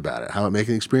feels good about it? How about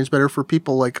making the experience better for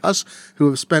people like us who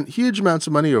have spent huge amounts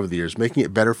of money over the years, making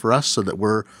it better for us so that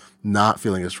we're not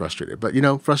feeling as frustrated? But,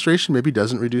 frustration maybe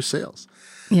doesn't reduce sales.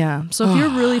 Yeah. So if you're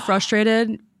really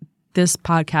frustrated, this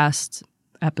podcast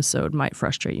episode might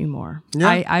frustrate you more.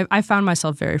 Yeah. I found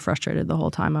myself very frustrated the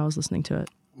whole time I was listening to it.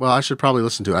 Well, I should probably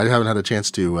listen to it. I haven't had a chance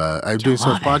to. I'm doing so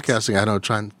much podcasting. I don't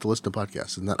trying to listen to podcasts.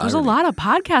 Isn't that There's irony? a lot of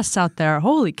podcasts out there.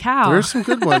 Holy cow! There's some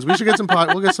good ones. We should get some.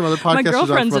 We'll get some other podcasters. My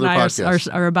girlfriends and I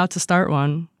podcasts. are about to start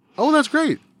one. Oh, that's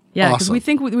great. Yeah, because we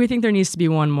think there needs to be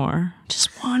one more. Just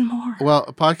one more. Well,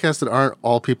 a podcast that aren't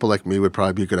all people like me would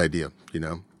probably be a good idea.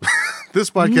 This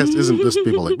podcast isn't just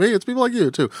people like me; it's people like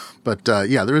you too. But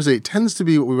there tends to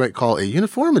be what we might call a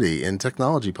uniformity in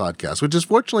technology podcasts, which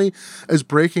fortunately is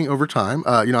breaking over time.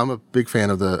 I'm a big fan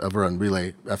of over on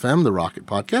Relay FM, the Rocket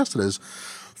podcast. It is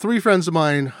 3 friends of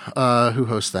mine who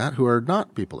host that, who are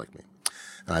not people like me.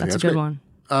 And I think that's a good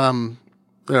one.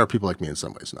 There are people like me in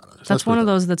some ways, not others. That's one of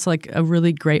those that's like a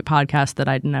really great podcast that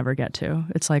I'd never get to.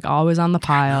 It's like always on the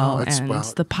pile,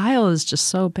 the pile is just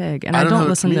so big. And I don't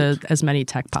listen to as many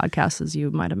tech podcasts as you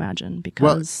might imagine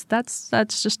because that's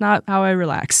just not how I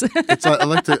relax. I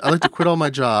like to quit all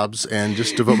my jobs and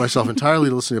just devote myself entirely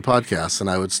to listening to podcasts, and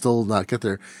I would still not get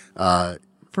there.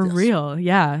 For real,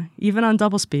 yeah. Even on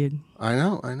double speed. I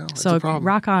know. It's So a problem.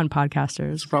 rock on,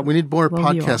 podcasters. We need more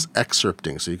Love you podcast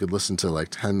excerpting so you could listen to like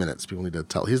 10 minutes. People need to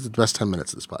tell. Here's the best 10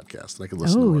 minutes of this podcast. And I could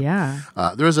listen to Oh, more. yeah.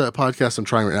 There is a podcast I'm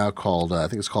trying right now called, I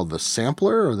think it's called The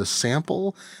Sampler or The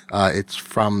Sample. It's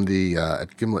from the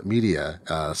at Gimlet Media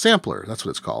Sampler. That's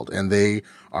what it's called. And they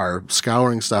are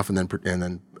scouring stuff and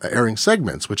then airing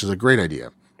segments, which is a great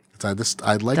idea.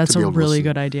 I'd like That's to be a able to really listen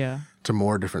good idea. to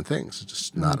more different things. It's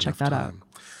just not check enough that out.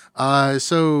 time.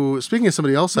 So speaking of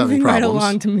somebody else having Moving right problems,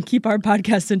 along to keep our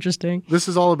podcast interesting. this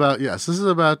is all about this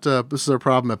is our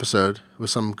problem episode with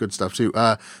some good stuff too.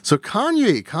 So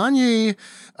Kanye's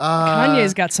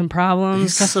got some problems.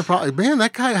 he's got some problem. Man,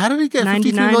 that guy, how did he get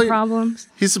 99 $53 million? problems.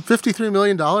 He's $53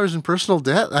 million in personal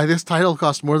debt. This title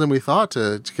cost more than we thought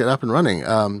to get up and running.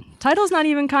 Title's not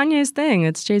even Kanye's thing.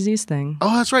 It's Jay-Z's thing.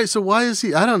 Oh, that's right. So why is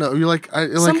he? I don't know. You're like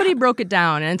Somebody broke it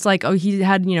down, and it's like, oh, he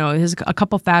had a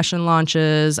couple fashion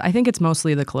launches. I think it's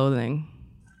mostly the clothing.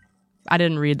 I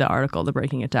didn't read the article, the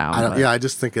breaking it down. I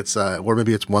just think it's or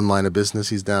maybe it's one line of business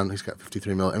he's down. He's got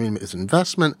 $53 million. I mean, it's an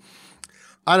investment.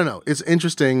 I don't know. It's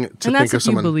interesting to and think that's of if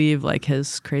someone. You believe like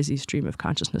his crazy stream of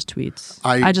consciousness tweets.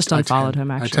 I just unfollowed him.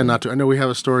 Actually, I tend not to. I know we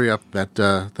have a story up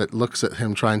that looks at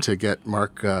him trying to get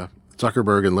Mark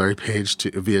Zuckerberg and Larry Page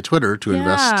via Twitter to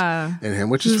invest in him,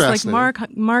 which is fascinating.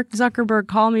 Like Mark Zuckerberg,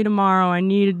 call me tomorrow. I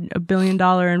need $1 billion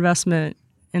investment,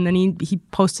 and then he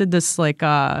posted this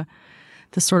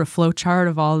this sort of flow chart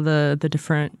of all the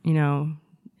different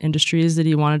industries that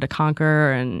he wanted to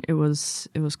conquer, and it was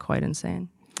quite insane.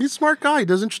 He's a smart guy. He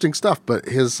does interesting stuff, but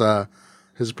his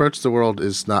approach to the world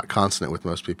is not consonant with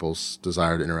most people's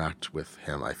desire to interact with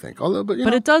him, I think.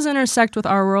 But it does intersect with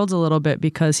our worlds a little bit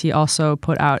because he also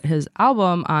put out his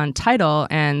album on Tidal,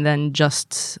 and then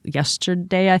just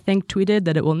yesterday, I think, tweeted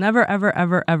that it will never, ever,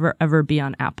 ever, ever, ever be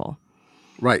on Apple.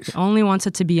 Right. He only wants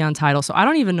it to be on Tidal. So I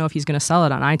don't even know if he's going to sell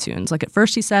it on iTunes. Like at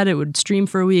first he said it would stream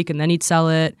for a week and then he'd sell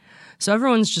it. So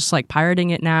everyone's just like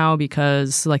pirating it now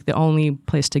because like the only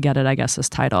place to get it, I guess, is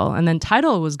Tidal. And then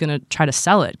Tidal was going to try to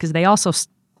sell it because they also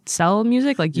sell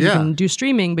music. Like you can do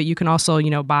streaming, but you can also,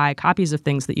 buy copies of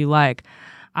things that you like.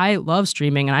 I love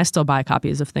streaming and I still buy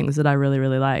copies of things that I really,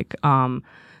 really like.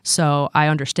 So I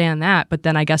understand that. But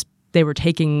then I guess they were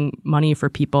taking money for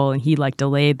people and he like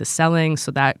delayed the selling. So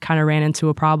that kind of ran into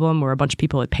a problem where a bunch of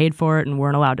people had paid for it and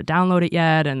weren't allowed to download it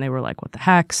yet. And they were like, what the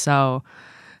heck? So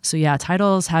yeah,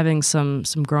 Tidal's having some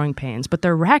growing pains, but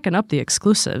they're racking up the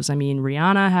exclusives. I mean,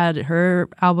 Rihanna had her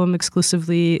album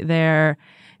exclusively there,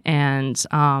 and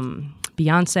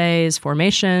Beyonce's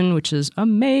Formation, which is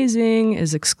amazing,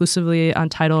 is exclusively on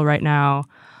Tidal right now.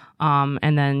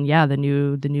 And then the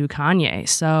new Kanye.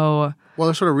 So well,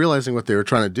 they're sort of realizing what they were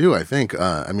trying to do, I think.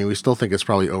 I mean, we still think it's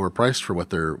probably overpriced for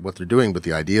what they're doing, but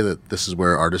the idea that this is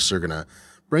where artists are going to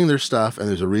bring their stuff and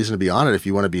there's a reason to be on it if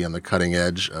you want to be on the cutting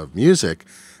edge of music,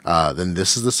 then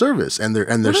this is the service. And they're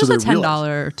there's a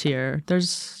 $10 tier.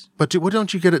 But what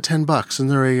don't you get at $10? Isn't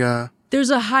there a There's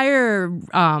a higher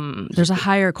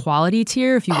quality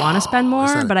tier if you want to spend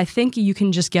more, but I think you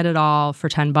can just get it all for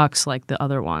 $10 like the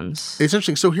other ones. It's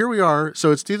interesting. So here we are.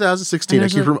 So it's 2016.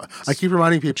 I keep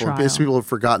reminding people, in case people have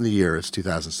forgotten the year, it's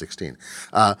 2016.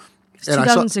 It's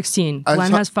 2016.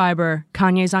 Glenn has fiber.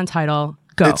 Kanye's on Tidal.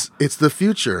 Go. It's the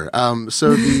future.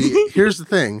 Here's the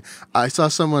thing. I saw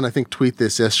someone, I think, tweet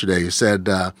this yesterday. Who said,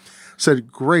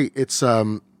 great. It's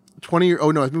 20 year. Oh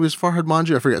no, I think it was Farhad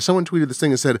Manjoo. I forget. Someone tweeted this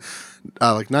thing and said,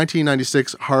 like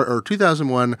 1996 or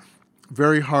 2001.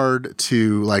 Very hard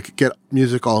to like get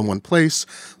music all in one place.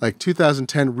 Like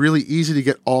 2010, really easy to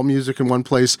get all music in one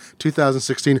place.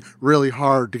 2016, really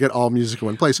hard to get all music in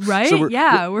one place. Right?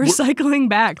 So we're cycling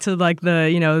back to like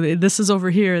this is over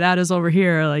here, that is over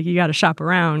here. Like you got to shop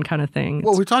around kind of thing.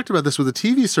 Well, we talked about this with the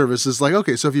TV services. Like,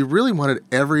 okay, so if you really wanted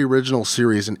every original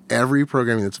series and every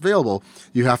programming that's available,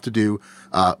 you have to do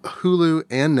Hulu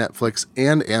and Netflix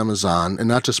and Amazon, and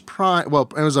not just Prime. Well,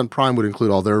 Amazon Prime would include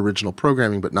all their original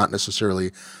programming, but not necessarily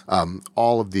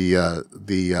all of the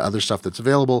other stuff that's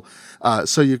available.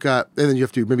 So you've got, and then you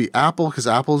have to maybe Apple, because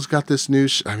Apple's got this new.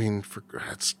 I'm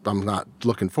not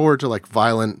looking forward to like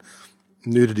violent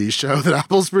nudity show that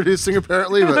Apple's producing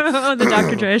apparently, but the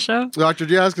Dr. Dre show. Dr.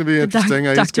 Dre is going to be interesting.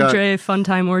 Dr. Dre Fun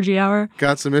Time Orgy Hour.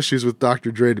 Got some issues with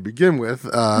Dr. Dre to begin with,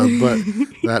 but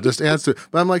that just adds to it.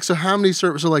 But I'm like, so how many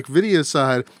services? So like video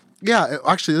side. Yeah,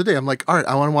 actually, the other day I'm like, all right,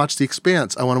 I want to watch The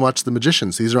Expanse. I want to watch The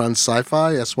Magicians. These are on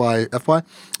Sci-Fi, SYFY.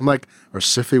 I'm like, or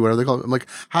Sci-Fi, whatever they call it. I'm like,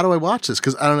 how do I watch this?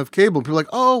 Because I don't have cable. And people are like,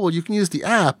 oh, well, you can use the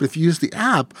app. If you use the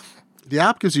app, the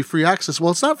app gives you free access.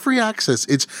 Well, it's not free access.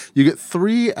 It's you get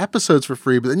 3 episodes for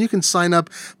free, but then you can sign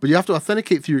up, but you have to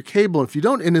authenticate through your cable. And if you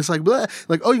don't, and it's like, bleh,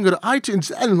 like, oh, you can go to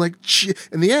iTunes. And like,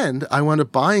 in the end, I wound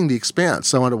up buying The Expanse.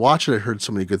 So I wanted to watch it. I heard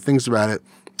so many good things about it.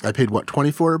 I paid,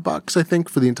 $24, I think,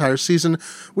 for the entire season,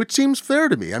 which seems fair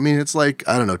to me. I mean, it's like,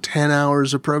 I don't know, 10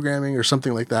 hours of programming or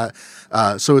something like that.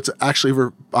 So it's actually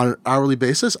on an hourly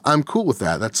basis. I'm cool with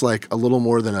that. That's like a little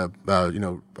more than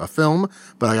a film,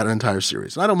 but I got an entire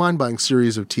series. And I don't mind buying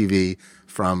series of TV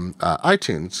from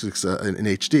iTunes in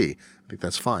HD. I think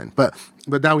that's fine. But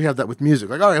now we have that with music.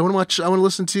 Like, all right, I want to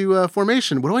listen to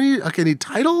Formation. What do I need? Okay, I need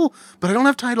Tidal, but I don't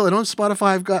have Tidal. I don't have Spotify.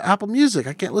 I've got Apple Music.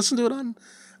 I can't listen to it on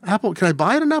Apple. Can I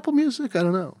buy it on Apple Music? I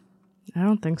don't know. I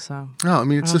don't think so. No, I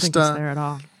mean, it's I don't just think it's there at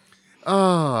all.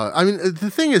 I mean,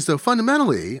 the thing is, though,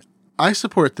 fundamentally, I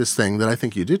support this thing that I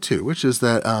think you do too, which is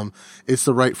that it's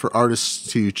the right for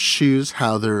artists to choose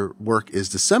how their work is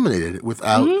disseminated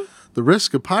without the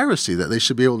risk of piracy, that they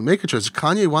should be able to make a choice. If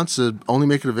Kanye wants to only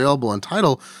make it available on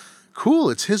Tidal, cool,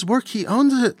 it's his work. He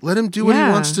owns it. Let him do what he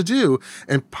wants to do.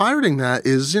 And pirating that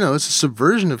is, it's a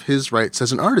subversion of his rights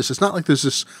as an artist. It's not like there's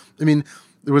this, I mean,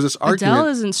 there was this argument. Adele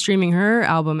isn't streaming her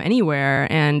album anywhere,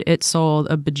 and it sold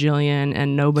a bajillion,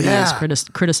 and nobody is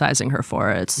criticizing her for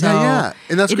it. So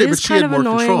and that's great. But she had more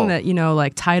control. It is kind of annoying that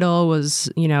like Tidal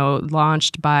was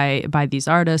launched by these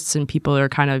artists, and people are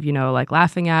kind of like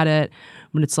laughing at it.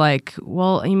 But it's like,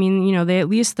 well, I mean,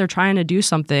 they're trying to do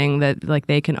something that like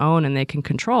they can own and they can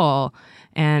control,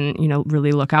 and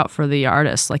really look out for the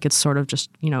artists. Like it's sort of just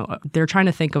they're trying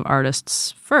to think of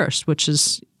artists first, which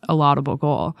is a laudable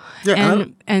goal. Yeah,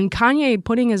 and Kanye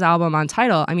putting his album on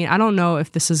Tidal, I mean, I don't know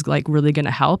if this is like really going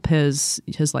to help his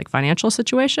like financial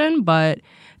situation, but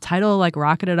Tidal like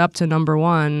rocketed up to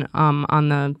 #1 on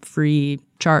the free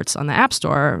charts on the App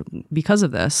Store because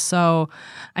of this. So,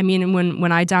 I mean,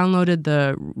 when I downloaded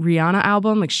the Rihanna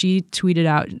album, like she tweeted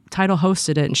out, Tidal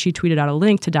hosted it, and she tweeted out a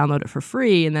link to download it for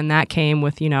free, and then that came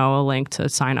with a link to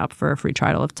sign up for a free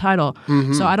trial of Tidal.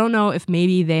 So I don't know if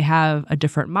maybe they have a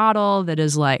different model that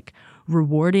is like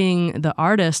rewarding the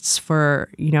artists for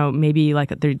maybe like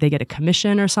they get a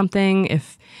commission or something.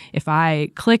 If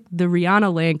I click the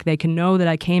Rihanna link, they can know that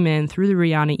I came in through the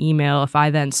Rihanna email. If I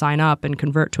then sign up and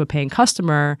convert to a paying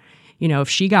customer, if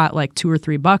she got like $2 or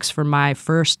 $3 for my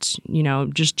first,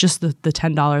 just the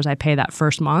 $10 I pay that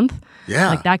first month,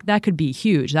 like that could be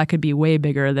huge. That could be way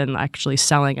bigger than actually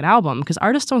selling an album, because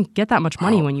artists don't get that much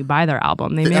money when you buy their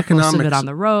album. They make most of it on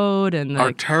the road, and are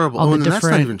like, terrible. all the and different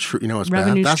that's not even true. It's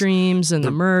revenue bad. streams and the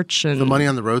merch and the money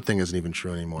on the road thing isn't even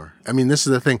true anymore. I mean, this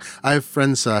is the thing. I have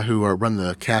friends who run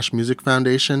the Cash Music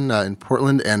Foundation in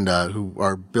Portland, and who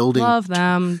are building. Love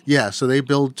them. Yeah, so they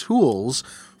build tools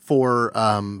for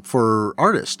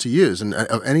artists to use, and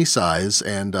of any size,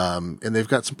 and they've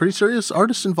got some pretty serious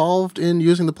artists involved in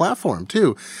using the platform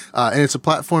too, and it's a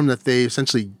platform that they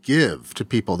essentially give to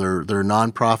people. They're a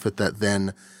nonprofit that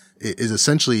then is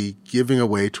essentially giving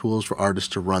away tools for artists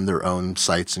to run their own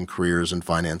sites and careers and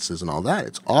finances and all that.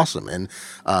 It's awesome, and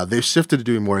they've shifted to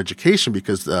doing more education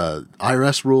because the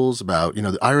IRS rules about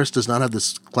the IRS does not have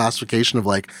this classification of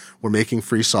like we're making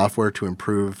free software to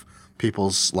improve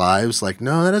people's lives. Like,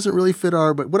 no, that doesn't really fit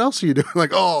but what else are you doing? Like,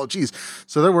 oh, geez.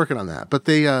 So they're working on that. But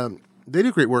they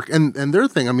do great work. And their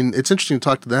thing, I mean, it's interesting to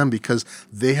talk to them because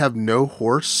they have no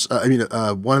horse.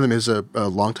 One of them is a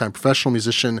longtime professional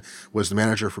musician, was the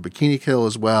manager for Bikini Kill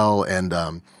as well. And,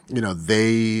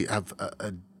 they have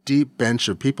a deep bench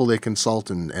of people they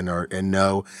consult and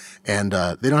know. And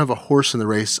they don't have a horse in the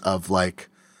race of like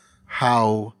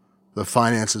how the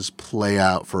finances play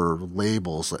out for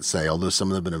labels, let's say, although some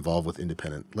of them have been involved with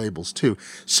independent labels too.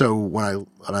 So when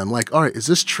I'm like, all right, is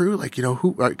this true? Like,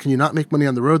 can you not make money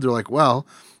on the road? They're like, well,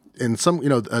 and some,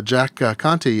 Jack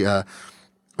Conte,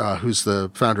 who's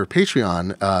the founder of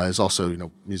Patreon, is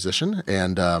also, musician,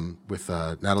 and with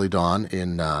Natalie Dawn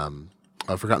in,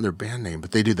 I've forgotten their band name,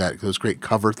 but they do those great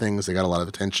cover things. They got a lot of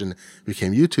attention,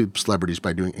 became YouTube celebrities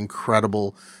by doing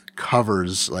incredible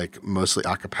covers, like mostly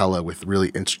a cappella with really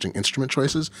interesting instrument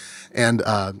choices. And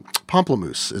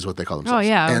Pomplamoose is what they call themselves. Oh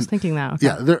yeah, I was thinking that. Okay.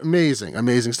 Yeah, they're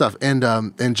amazing stuff.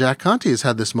 And Jack Conte has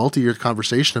had this multi-year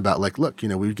conversation about like, look,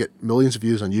 we get millions of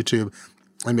views on YouTube.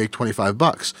 I make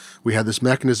 $25. We had this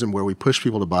mechanism where we pushed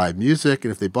people to buy music,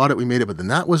 and if they bought it, we made it, but then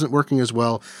that wasn't working as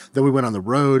well. Then we went on the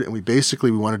road, and we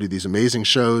wanted to do these amazing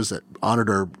shows that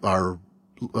honored our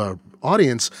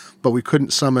audience, but we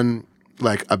couldn't summon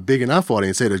like a big enough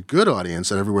audience. They had a good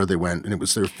audience and everywhere they went, and they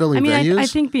were filling venues. I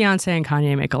think Beyonce and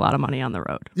Kanye make a lot of money on the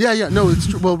road. Yeah, no, it's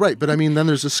true. Well, right, but I mean, then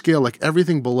there's a scale, like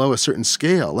everything below a certain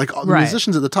scale, like all the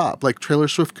musicians at the top, like Taylor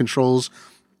Swift controls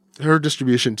her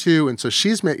distribution too. And so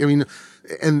she's making,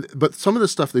 but some of the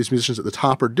stuff these musicians at the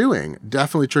top are doing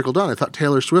definitely trickled down. I thought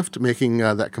Taylor Swift making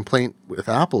that complaint with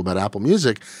Apple about Apple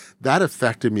Music, that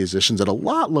affected musicians at a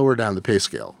lot lower down the pay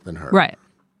scale than her. Right.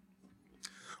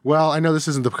 Well, I know this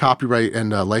isn't the copyright and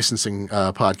licensing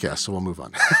podcast, so we'll move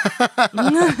on.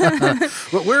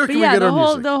 But where can we get our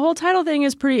music? The whole title thing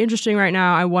is pretty interesting right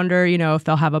now. I wonder, if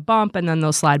they'll have a bump and then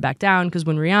they'll slide back down, because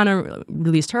when Rihanna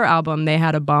released her album, they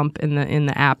had a bump in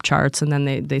the app charts and then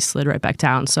they slid right back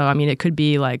down. So I mean, it could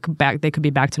be like they could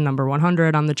be back to number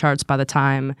 100 on the charts by the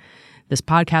time this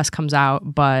podcast comes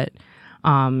out, but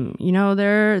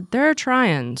they're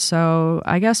trying. So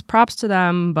I guess props to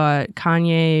them, but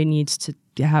Kanye needs to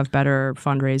have better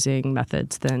fundraising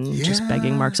methods than just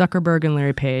begging Mark Zuckerberg and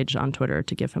Larry Page on Twitter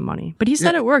to give him money. But he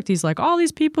said it worked. He's like, all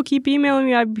these people keep emailing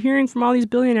me. I'm hearing from all these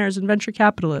billionaires and venture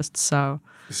capitalists. So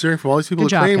he's hearing from all these people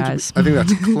good who job, claim guys. I think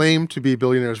that's claimed to be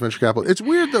billionaires, venture capital. It's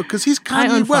weird though, because he's Kanye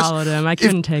I West. unfollowed him. I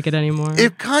couldn't take it anymore.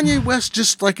 If Kanye West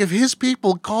just if his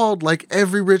people called like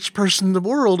every rich person in the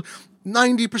world,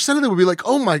 90% of them would be like,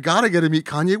 oh my God, I got to meet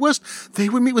Kanye West. They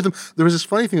would meet with him. There was this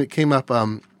funny thing that came up.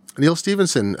 Neil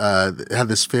Stephenson had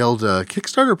this failed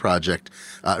Kickstarter project.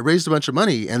 It raised a bunch of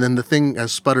money, and then the thing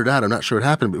has sputtered out. I'm not sure what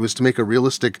happened, but it was to make a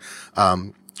realistic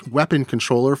weapon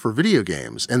controller for video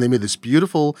games. And they made this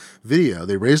beautiful video.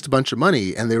 They raised a bunch of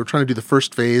money, and they were trying to do the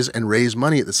first phase and raise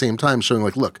money at the same time, showing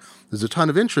like, look, there's a ton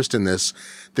of interest in this.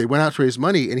 They went out to raise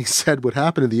money, and he said what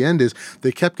happened at the end is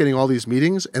they kept getting all these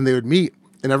meetings, and they would meet,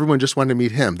 and everyone just wanted to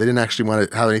meet him. They didn't actually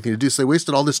want to have anything to do. So they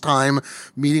wasted all this time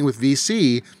meeting with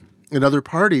VC and other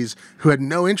parties who had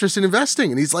no interest in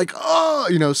investing. And he's like,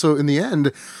 so in the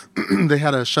end, they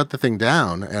had to shut the thing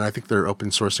down. And I think they're open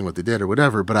sourcing what they did or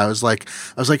whatever. But I was like,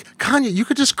 Kanye, you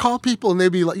could just call people and they'd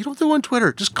be like, you don't have to go on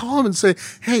Twitter. Just call them and say,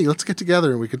 hey, let's get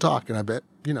together and we could talk. And I bet,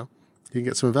 you can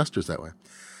get some investors that way.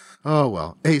 Oh,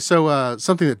 well. Hey, so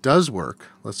something that does work,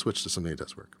 let's switch to something that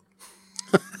does work.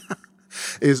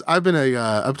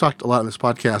 I've talked a lot on this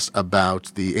podcast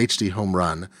about the HD Home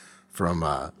Run from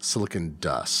Silicon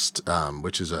Dust,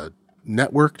 which is a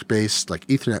network-based, like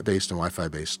Ethernet-based and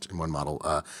Wi-Fi-based in one model,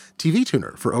 TV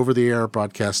tuner for over-the-air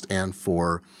broadcast and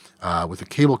for with a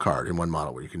cable card in one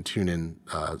model where you can tune in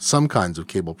some kinds of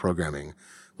cable programming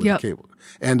with the cable.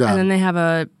 And then they have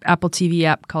a Apple TV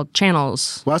app called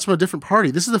Channels. Well, that's from a different party.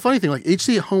 This is the funny thing. Like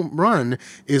HD Home Run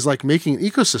is like making an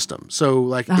ecosystem. So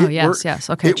like, yes.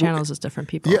 Okay, Channels is different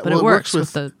people, but it works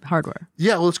with the hardware.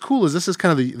 Yeah, well, it's cool. This is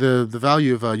kind of the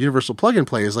value of universal plug and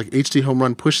play. Is like HD Home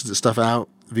Run pushes its stuff out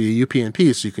via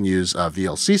UPnP, so you can use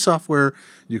VLC software,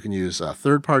 you can use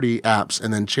third-party apps,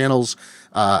 and then Channels.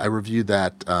 I reviewed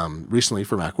that recently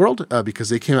for Macworld because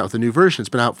they came out with a new version. It's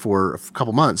been out for a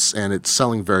couple months, and it's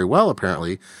selling very well,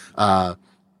 apparently,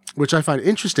 which I find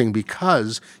interesting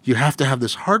because you have to have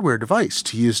this hardware device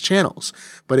to use Channels,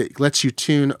 but it lets you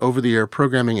tune over-the-air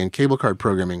programming and cable card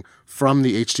programming from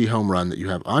the HD Home Run that you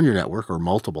have on your network or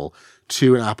multiple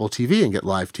to an Apple TV and get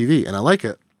live TV, and I like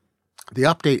it. The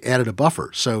update added a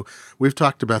buffer. So we've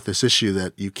talked about this issue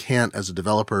that you can't, as a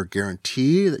developer,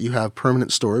 guarantee that you have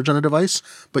permanent storage on a device,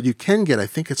 but you can get, I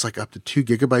think it's like up to 2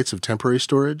 gigabytes of temporary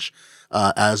storage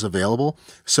as available.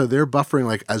 So they're buffering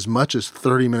like as much as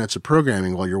 30 minutes of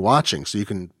programming while you're watching. So you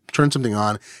can turn something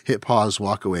on, hit pause,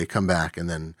 walk away, come back, and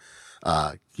then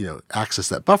access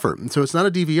that buffer. And so it's not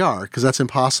a DVR because that's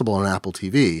impossible on an Apple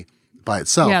TV by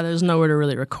itself. Yeah, there's nowhere to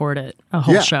really record it, a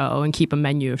whole show, and keep a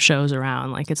menu of shows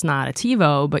around. Like, it's not a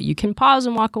TiVo, but you can pause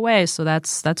and walk away, so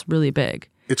that's really big.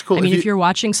 It's cool. I mean, if you're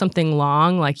watching something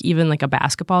long, like even like a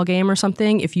basketball game or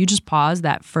something, if you just pause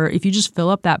that if you just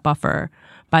fill up that buffer,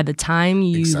 by the time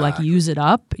you like use it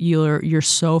up, you're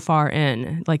so far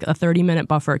in. Like a 30-minute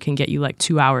buffer can get you like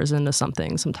 2 hours into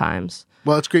something sometimes.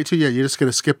 Well, it's great too. Yeah, you're just going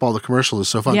to skip all the commercials. It's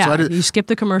so fun. Yeah, you skip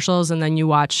the commercials and then you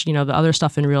watch, the other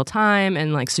stuff in real time,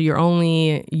 and like so you're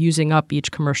only using up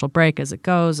each commercial break as it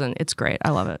goes, and it's great. I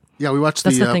love it. Yeah, we watched.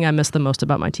 That's the thing I miss the most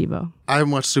about my TiVo. I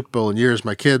haven't watched Super Bowl in years.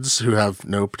 My kids, who have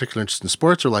no particular interest in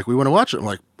sports, are like, "We want to watch it." I'm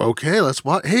like, "Okay, let's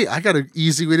watch." Hey, I got an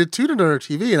easy way to tune it on our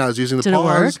TV, and I was using the pause. Did it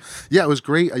work? Yeah, it was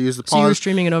great. I used the pause. So you were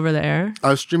streaming it over the air? I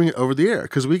was streaming it over the air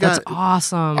because we got. That's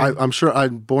awesome. I'm sure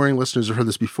boring listeners have heard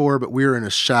this before, but we were in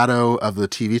a shadow of the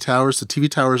TV towers. The TV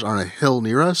towers are on a hill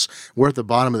near us. We're at the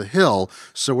bottom of the hill,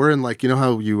 so we're in like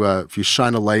how you if you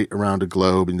shine a light around a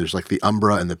globe, and there's like the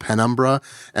umbra and the penumbra,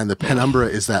 and the penumbra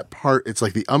is that part. It's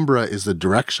like the umbra is the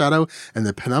direct shadow, and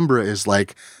the penumbra is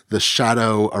like the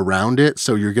shadow around it.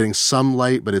 So you're getting some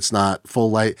light, but it's not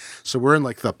full light. So we're in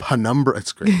like the penumbra.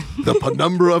 It's great. The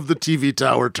penumbra of the TV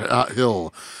tower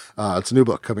hill. It's a new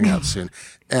book coming out soon.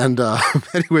 And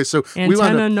anyway, so we wound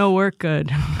Antenna up, no work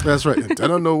good. that's right.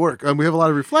 Antenna no work. We have a lot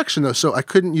of reflection though. So I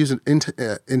couldn't use an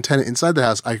antenna inside the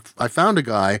house. I found a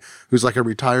guy who's like a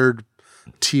retired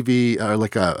TV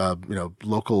like a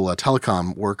local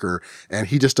telecom worker, and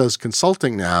he just does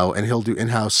consulting now, and he'll do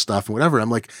in-house stuff and whatever.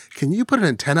 I'm like, can you put an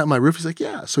antenna on my roof? He's like,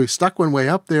 yeah. So he stuck one way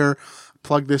up there,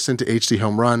 plugged this into HD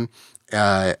Home Run,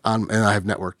 and I have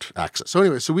networked access. So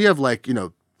anyway, so we have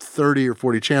 30 or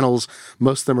 40 channels.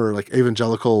 Most of them are like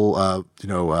evangelical,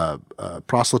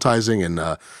 proselytizing in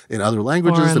other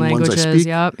languages than ones I speak.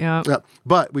 Yep.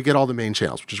 But we get all the main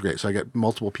channels, which is great. So I get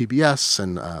multiple PBS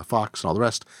and Fox and all the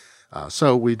rest.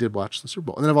 So we did watch the Super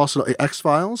Bowl. And then I've also,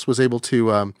 X-Files, was able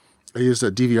to, I used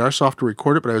a DVR software to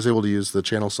record it, but I was able to use the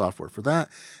channel software for that.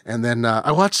 And then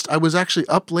I was actually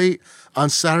up late on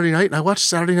Saturday night, and I watched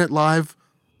Saturday Night Live.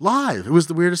 It was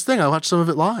the weirdest thing. I watched some of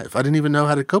it live. I didn't even know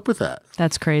how to cope with that.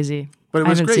 That's crazy. But it I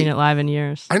was haven't great. seen it live in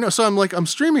years. I know. So I'm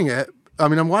streaming it. I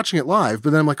mean, I'm watching it live,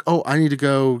 but then I'm like, oh, I need to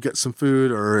go get some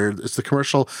food, or it's the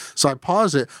commercial. So I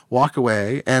pause it, walk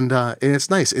away, and it's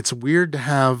nice. It's weird to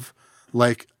have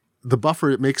the buffer.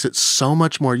 It makes it so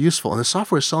much more useful. And the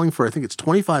software is selling for, I think it's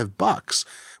 $25,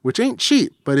 which ain't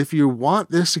cheap. But if you want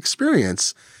this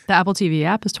experience, the Apple TV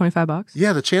app is $25.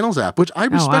 yeah, the Channels app, which I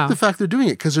respect wow. the fact they're doing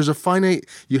it, because there's a finite,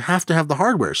 you have to have the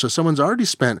hardware. So someone's already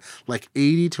spent like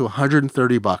 $80 to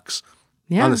 $130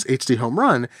 on this HD Home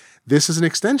Run. This is an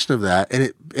extension of that, and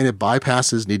it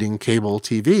bypasses needing cable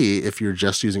TV if you're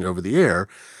just using over the air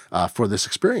for this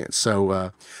experience.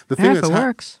 So the thing if it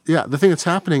works. Yeah, the thing that's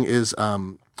happening is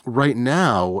right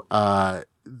now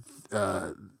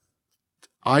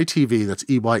iTV, that's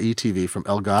EYE-TV from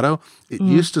Elgato, it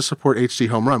used to support HD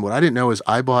Home Run. What I didn't know is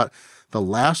I bought the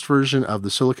last version of the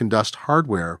Silicon Dust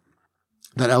hardware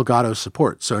that Elgato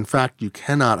supports. So in fact, you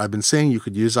cannot, I've been saying you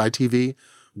could use iTV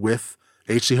with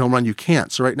HD Home Run. You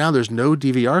can't. So right now there's no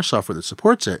DVR software that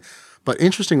supports it. But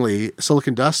interestingly,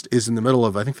 Silicon Dust is in the middle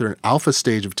of, I think they're in alpha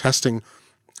stage of testing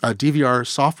DVR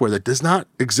software that does not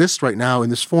exist right now in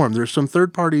this form. There's some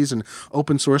third parties and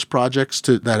open source projects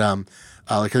that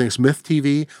like I think it's Myth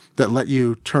TV, that let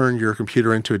you turn your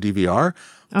computer into a DVR.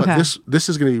 But this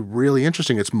is going to be really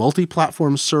interesting. It's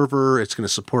multi-platform server. It's going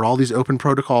to support all these open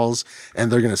protocols,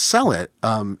 and they're going to sell it.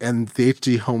 And the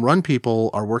HD Home Run people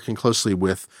are working closely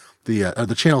with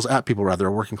the Channels app people, rather,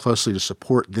 are working closely to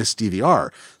support this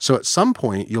DVR. So at some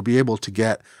point, you'll be able to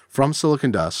get from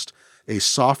Silicon Dust a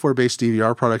software-based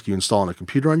DVR product you install on a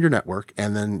computer on your network,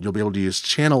 and then you'll be able to use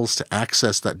Channels to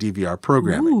access that DVR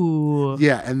programming. Ooh.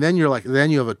 Yeah, and then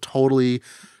then you have a totally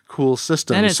cool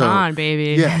system. Then it's on,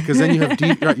 baby. Yeah, because then you have you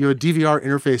have a DVR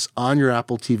interface on your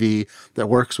Apple TV that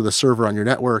works with a server on your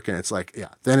network, and it's like,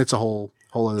 then it's a whole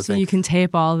other So thing. you can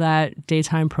tape all that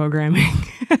daytime programming.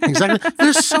 Exactly.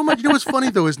 There's so much. You know what's funny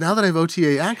though is now that I have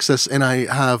OTA access and I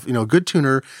have Good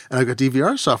Tuner and I've got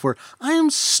DVR software, I am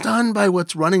stunned by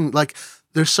what's running. Like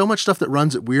there's so much stuff that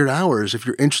runs at weird hours if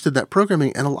you're interested in that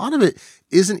programming, and a lot of it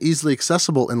isn't easily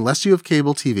accessible unless you have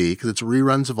cable TV, because it's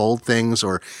reruns of old things,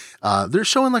 or they're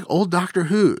showing like old Doctor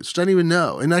Who's, which I don't even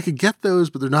know. And I could get those,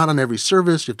 but they're not on every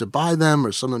service. You have to buy them,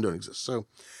 or some of them don't exist. So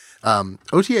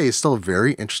OTA is still a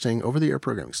very interesting over-the-air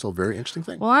programming, still a very interesting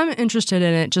thing. Well, I'm interested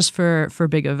in it just for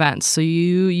big events. So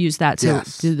you use that to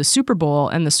do the Super Bowl,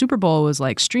 and the Super Bowl was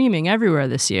like streaming everywhere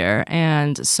this year.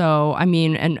 And so, I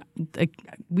mean,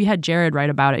 we had Jared write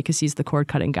about it because he's the cord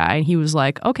cutting guy, and he was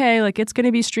like, okay, like it's going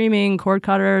to be streaming, cord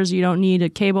cutters, you don't need a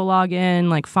cable login,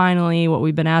 like finally what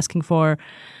we've been asking for.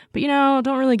 But,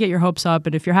 don't really get your hopes up.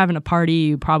 And if you're having a party,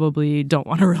 you probably don't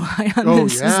want to rely on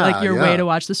this as like your way to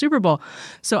watch the Super Bowl.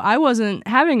 So I wasn't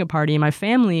having a party. My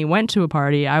family went to a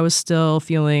party. I was still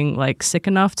feeling like sick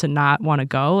enough to not want to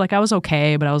go. Like I was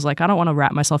okay, but I was like, I don't want to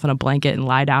wrap myself in a blanket and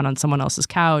lie down on someone else's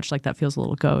couch. Like that feels a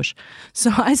little gauche. So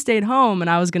I stayed home and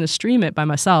I was going to stream it by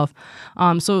myself.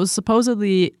 So it was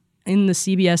supposedly in the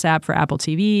CBS app for Apple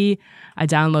TV. I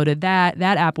downloaded that.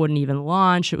 That app wouldn't even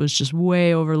launch. It was just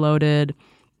way overloaded.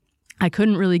 I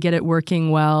couldn't really get it working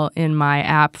well in my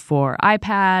app for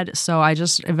iPad, so I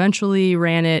just eventually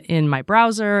ran it in my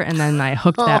browser, and then I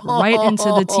hooked that right into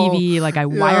the TV. Like I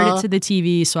wired it to the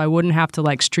TV so I wouldn't have to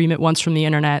like stream it once from the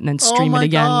internet and then stream it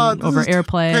again over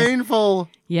AirPlay. Painful.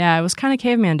 Yeah, it was kind of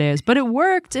caveman days, but it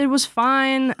worked. It was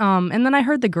fine. And then I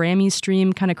heard the Grammy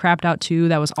stream kind of crapped out too.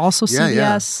 That was also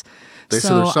CBS.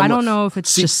 So I don't know if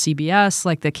it's just CBS,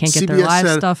 like they can't get their live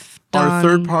stuff done. Our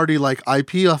third-party like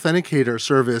IP authenticator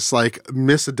service like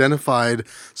misidentified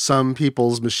some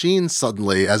people's machines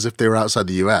suddenly as if they were outside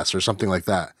the U.S. or something like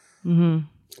that. And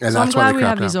So I'm that's why glad they we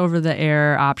have crapped these out.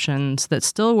 over-the-air options that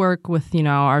still work with,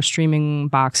 our streaming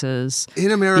boxes. In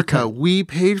America, we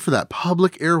paid for that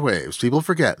public airwaves. People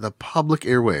forget the public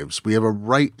airwaves. We have a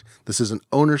right. This is an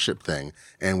ownership thing,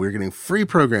 and we're getting free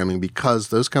programming because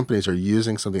those companies are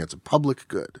using something that's a public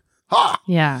good. Ha!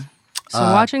 Yeah. So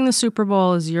watching the Super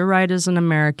Bowl is your right as an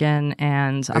American,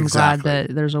 and I'm glad Exactly.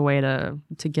 that there's a way to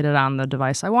get it on the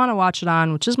device I want to watch it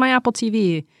on, which is my Apple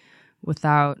TV,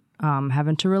 without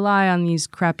having to rely on these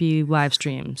crappy live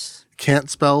streams. Can't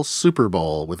spell Super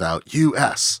Bowl without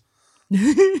US.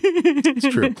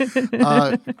 It's true.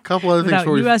 A couple other things Without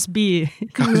before we USB.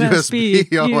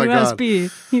 USB. Oh my God. USB.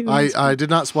 I did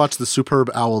not watch the Superb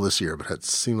Owl this year, but it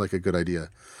seemed like a good idea.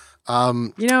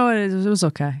 It was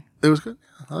okay. It was good.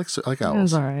 I like owls. It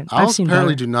was all right. I've Owls seen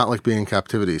apparently better. do not like being in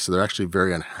captivity, so they're actually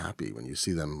very unhappy when you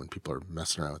see them when people are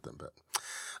messing around with them. But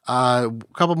a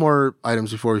couple more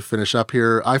items before we finish up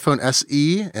here. iPhone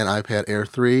SE and iPad Air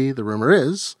 3. The rumor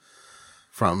is,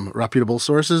 from reputable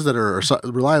sources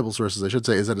reliable sources, I should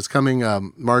say, is that it's coming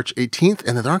March 18th,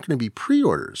 and that there aren't going to be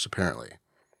pre-orders. Apparently,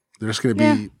 they're just going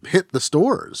to be hit the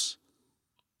stores.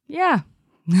 Yeah.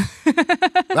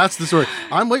 That's the story.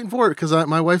 I'm waiting for it because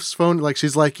my wife's phone, like,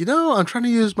 she's like, I'm trying to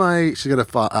use she's got a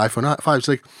iPhone 5. She's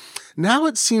like, now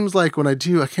it seems like when I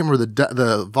can't remember,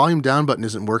 the volume down button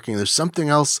isn't working. There's something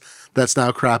else that's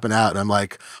now crapping out. And I'm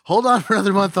like, hold on for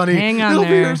another month, honey. Hang on It'll be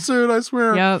there. here soon, I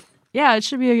swear. Yep. Yeah, it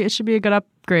should be a good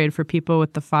upgrade for people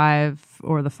with the 5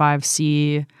 or the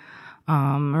 5C,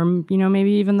 or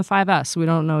maybe even the 5S. We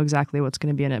don't know exactly what's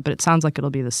going to be in it, but it sounds like it'll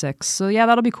be the 6. So yeah,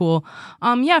 that'll be cool.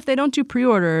 If they don't do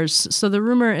pre-orders, so the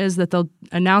rumor is that they'll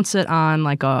announce it on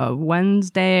like a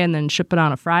Wednesday and then ship it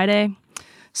on a Friday.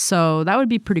 So that would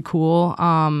be pretty cool.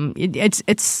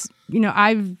 It's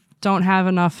I don't have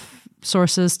enough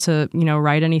sources to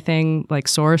write anything like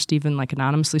sourced, even like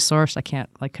anonymously sourced. I can't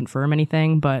like confirm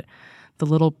anything, but the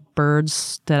little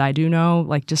birds that I do know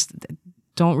just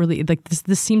don't really like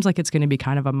this seems like it's going to be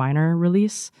kind of a minor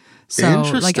release. So like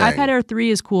Interesting. iPad Air 3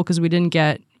 is cool because we didn't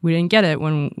get it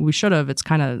when we should have. It's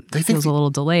kind of feels a little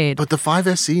delayed. But the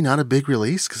 5SE, not a big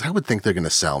release? Because I would think they're going to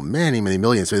sell many, many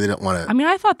millions, so they don't want to. I mean,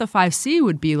 I thought the 5C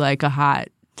would be like a hot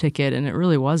ticket, and it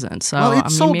really wasn't. So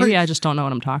Well, maybe I just don't know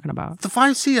what I'm talking about. The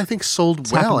 5C, I think,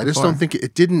 sold well. happened I just before. don't think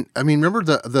it didn't. I mean, remember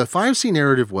the 5C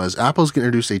narrative was Apple's going to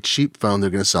introduce a cheap phone they're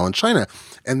going to sell in China.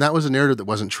 And that was a narrative that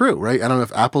wasn't true, right? I don't know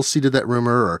if Apple seeded that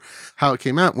rumor or how it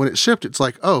came out. When it shipped, it's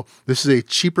like, oh, this is a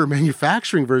cheaper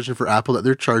manufacturing version for Apple that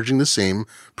they're charging the same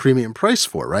premium price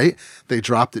for, right? They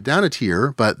dropped it down a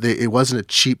tier, but it wasn't a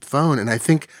cheap phone. And I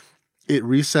think it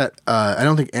reset. I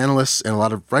don't think analysts and a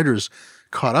lot of writers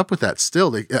caught up with that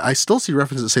still. I still see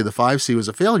references that say the 5C was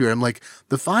a failure. I'm like,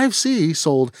 the 5C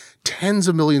sold tens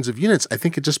of millions of units. I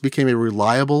think it just became a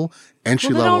reliable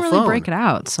entry-level Well, they don't really phone. break it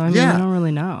out, so I mean, Yeah. I don't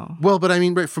really know. Well, but I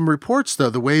mean, right, from reports,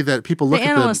 though, the way that people look The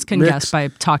at analysts the can mix, guess by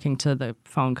talking to the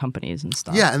phone companies and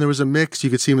stuff. yeah, and there was a mix. You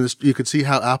could see you could see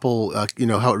how Apple, how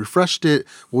it refreshed it,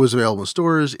 what was available in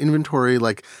stores, inventory.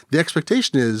 Like the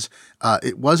expectation is,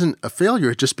 it wasn't a failure.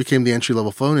 It just became the entry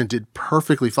level phone and did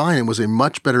perfectly fine, and was a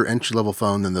much better entry level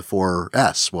phone than the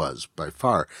 4S was by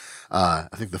far. I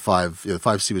think the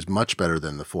 5C was much better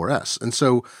than the 4S, and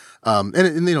so. And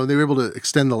they were able to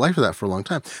extend the life of that for a long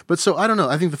time. But so I don't know.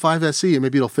 I think the 5SE, and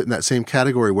maybe it'll fit in that same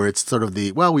category where it's sort of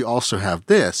we also have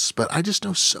this, but I just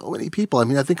know so many people. I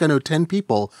mean, I think I know 10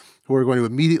 people who are going to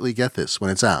immediately get this when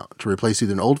it's out to replace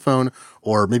either an old phone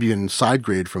or maybe even side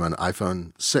grade from an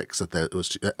iPhone 6 or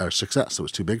 6S that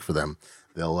was too big for them.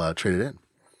 They'll trade it in.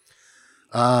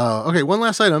 Okay, one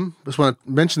last item. Just want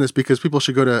to mention this because people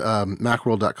should go to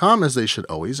macworld.com, as they should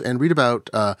always, and read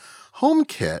about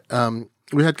HomeKit.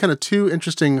 We had kind of two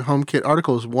interesting HomeKit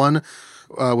articles. One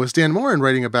was Dan Morin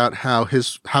writing about how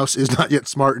his house is not yet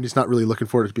smart and he's not really looking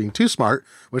forward to being too smart,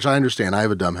 which I understand. I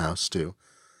have a dumb house too.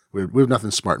 We have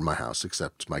nothing smart in my house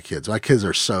except my kids. My kids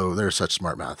they're such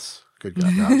smart mouths. Good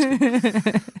God,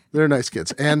 no, they're nice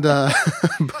kids. And, and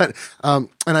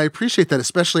I appreciate that,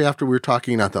 especially after we were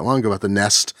talking not that long ago about the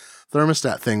Nest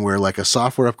thermostat thing where like a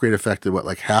software upgrade affected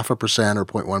like 0.5% or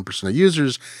 0.1% of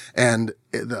users, and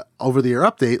the over-the-air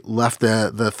update left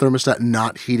the thermostat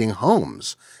not heating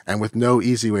homes and with no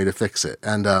easy way to fix it.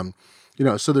 And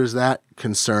so there's that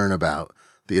concern about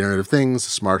the Internet of Things, the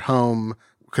smart home.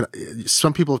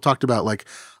 Some people have talked about like,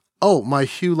 oh, my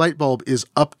Hue light bulb is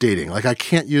updating. Like I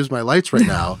can't use my lights right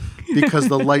now because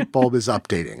the light bulb is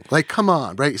updating. Like, come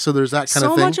on, right? So there's that kind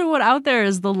of thing. So much of what out there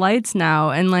is the lights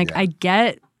now, and like I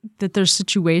get that there's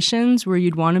situations where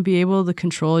you'd want to be able to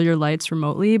control your lights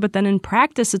remotely, but then in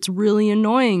practice it's really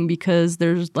annoying because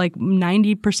there's like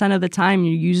 90% of the time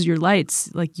you use your lights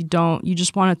like you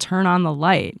just want to turn on the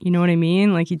light. You know what I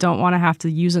mean? Like you don't want to have to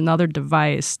use another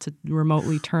device to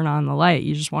remotely turn on the light.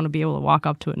 You just want to be able to walk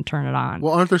up to it and turn it on.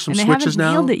 Well, aren't there some and switches they now?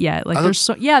 haven't nailed it yet. Like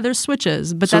there's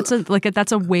switches, but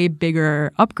that's a way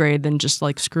bigger upgrade than just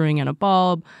like screwing in a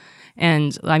bulb.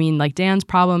 And I mean, like Dan's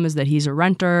problem is that he's a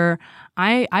renter.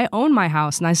 I own my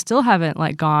house and I still haven't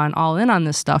like gone all in on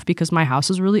this stuff because my house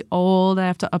is really old. I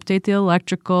have to update the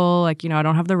electrical. Like, I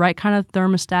don't have the right kind of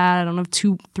thermostat. I don't have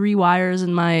 2-3 wires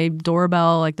in my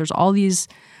doorbell. Like there's all these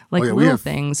little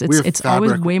things. It's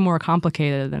always way more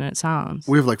complicated than it sounds.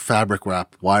 We have like fabric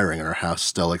wrap wiring in our house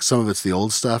still. Like some of it's the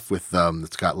old stuff with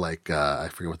it's got like I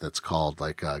forget what that's called,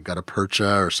 like gutta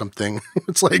percha or something.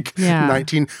 It's like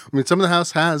 19. I mean, some of the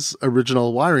house has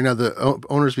original wiring. Now the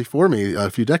owners before me a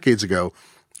few decades ago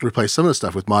replaced some of the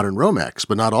stuff with modern Romex,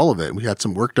 but not all of it. We had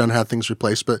some work done, had things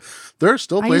replaced, but there are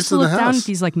still places in the house. I used to look down at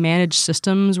these like managed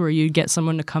systems where you get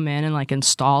someone to come in and like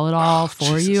install it all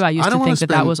for you. I used to think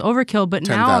that was overkill, but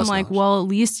now I'm like, well, at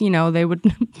least, they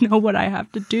would know what I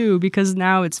have to do because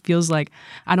now it feels like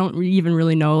I don't even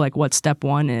really know like what step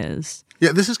one is.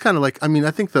 Yeah, this is kind of like, I mean,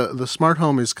 I think the smart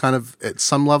home is kind of at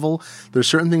some level, there's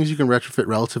certain things you can retrofit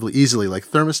relatively easily, like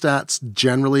thermostats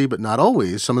generally, but not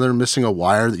always. Some of them are missing a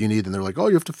wire that you need, and they're like, oh,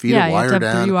 you have to feed a wire down. Yeah, you have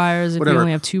to have 3 wires. If you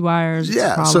only have 2 wires, it's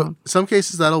a problem. So some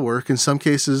cases that'll work. In some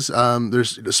cases,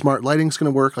 there's smart lighting's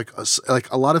going to work. Like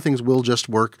a lot of things will just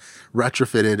work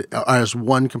retrofitted as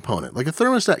one component. Like a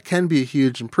thermostat can be a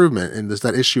huge improvement, and there's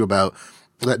that issue about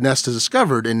that Nest has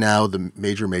discovered, and now the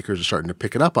major makers are starting to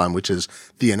pick it up on, which is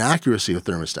the inaccuracy of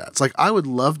thermostats. Like, I would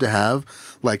love to have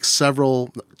like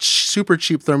several super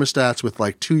cheap thermostats with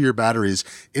like 2-year batteries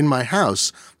in my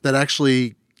house that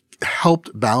actually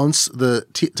helped balance the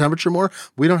temperature more.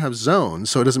 We don't have zones,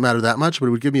 so it doesn't matter that much, but it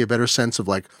would give me a better sense of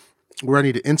like where I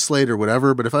need to insulate or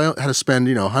whatever. But if I had to spend,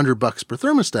 $100 per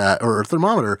thermostat or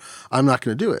thermometer, I'm not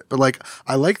going to do it. But like,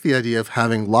 I like the idea of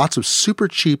having lots of super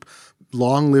cheap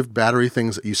long-lived battery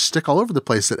things that you stick all over the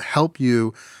place that help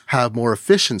you have more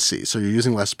efficiency. So you're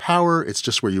using less power. It's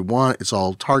just where you want. It's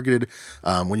all targeted.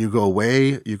 When you go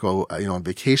away, you go on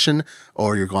vacation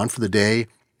or you're gone for the day,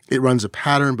 it runs a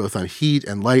pattern both on heat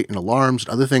and light and alarms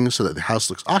and other things so that the house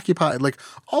looks occupied. Like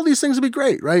all these things would be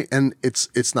great, right? And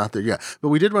it's not there yet. But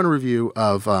we did run a review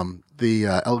of the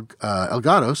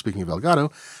Elgato. Speaking of Elgato,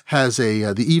 has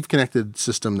the Eve connected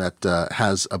system that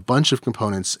has a bunch of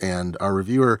components, and our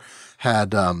reviewer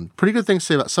had pretty good things to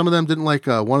say about some of them. Didn't like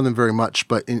one of them very much,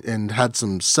 but and had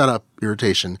some setup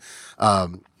irritation.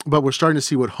 But we're starting to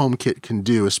see what HomeKit can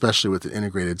do, especially with the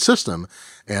integrated system,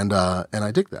 and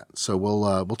I dig that. So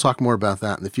we'll talk more about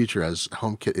that in the future as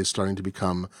HomeKit is starting to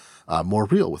become more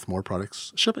real with more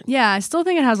products shipping. Yeah, I still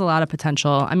think it has a lot of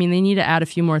potential. I mean, they need to add a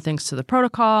few more things to the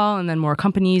protocol, and then more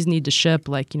companies need to ship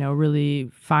like really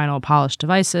final polished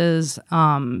devices.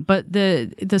 But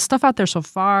the stuff out there so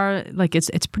far, like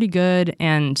it's pretty good,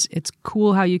 and it's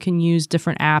cool how you can use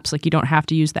different apps. Like you don't have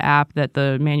to use the app that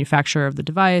the manufacturer of the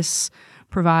device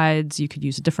provides. You could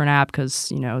use a different app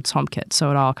because it's HomeKit,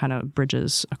 so it all kind of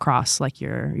bridges across. Like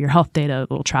your health data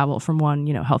will travel from one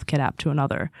HealthKit app to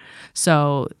another.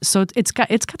 So it's got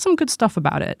some good stuff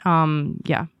about it.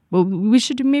 Yeah. Well, we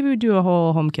should maybe do a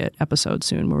whole HomeKit episode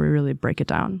soon where we really break it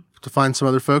down. To find some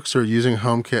other folks who are using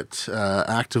HomeKit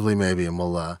actively, maybe, and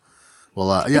we'll.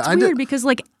 It's weird because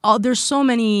there's so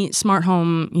many smart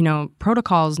home,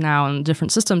 protocols now and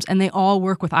different systems, and they all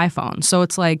work with iPhone. So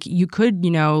it's like you could,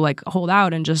 hold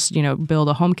out and just, build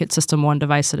a HomeKit system one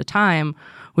device at a time,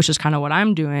 which is kind of what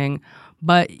I'm doing.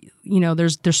 But,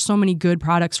 there's so many good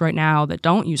products right now that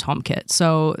don't use HomeKit.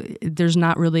 So there's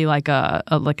not really like a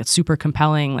super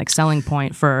compelling selling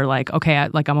point for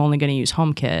I'm only going to use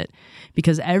HomeKit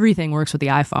because everything works with the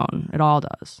iPhone. It all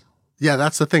does. Yeah,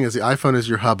 that's the thing, is the iPhone is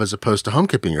your hub as opposed to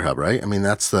HomeKit being your hub, right? I mean,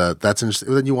 that's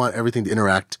interesting. Then you want everything to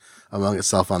interact among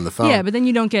itself on the phone. Yeah, but then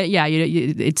you don't get,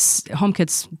 it's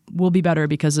HomeKits will be better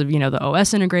because of, the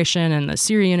OS integration and the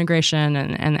Siri integration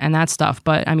and that stuff.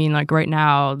 But I mean, right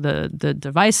now, the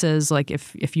devices,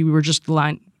 if you were just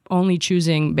only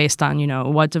choosing based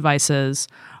on, what devices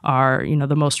are,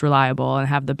 the most reliable and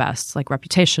have the best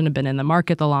reputation, have been in the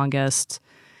market the longest,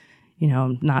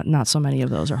 not so many of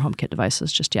those are HomeKit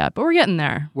devices just yet, but we're getting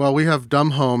there. Well, we have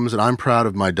dumb homes, and I'm proud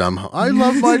of my dumb home. I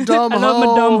love my dumb home. I love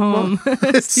my dumb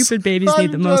home. Stupid babies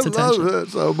need the most attention. I love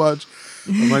it so much.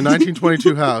 My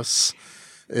 1922 house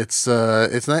It's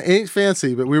not ain't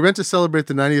fancy, but we went to celebrate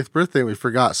the 90th birthday and we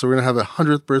forgot. So we're gonna have a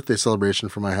 100th birthday celebration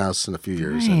for my house in a few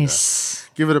years. Nice.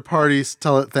 And, give it a party.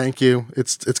 Tell it thank you.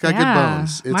 It's got good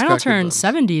bones. Mine will turn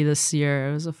 70 this year.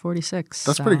 It was a 46.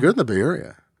 That's pretty good in the Bay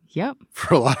Area. Yep.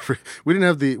 For a lot of we didn't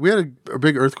have we had a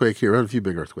big earthquake here. We had a few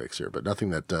big earthquakes here, but nothing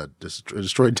that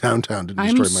destroyed downtown. Didn't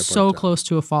destroy my part. I'm so close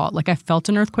to a fault. Like I felt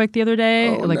an earthquake the other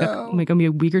day, like maybe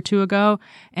a week or two ago,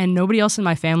 and nobody else in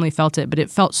my family felt it, but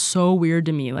it felt so weird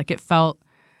to me. Like it felt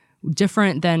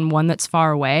different than one that's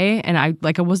far away, and I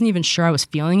wasn't even sure I was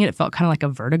feeling it. It felt kind of like a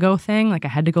vertigo thing, like I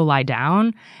had to go lie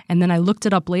down, and then I looked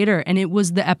it up later, and it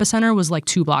was the epicenter was like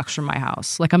 2 blocks from my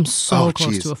house. Like I'm so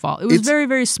close to a fault. It was very,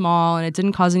 very small, and it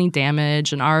didn't cause any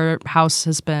damage, and our house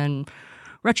has been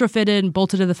retrofitted and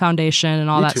bolted to the foundation and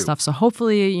all that stuff. So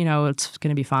hopefully, it's going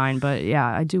to be fine. But yeah,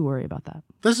 I do worry about that.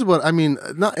 This is what I mean.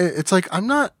 It's like I'm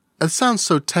not. It sounds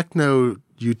so techno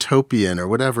utopian or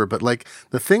whatever, but like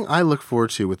the thing I look forward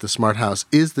to with the smart house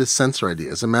is this sensor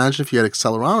ideas. Imagine if you had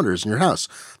accelerometers in your house.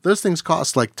 Those things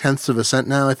cost like tenths of a cent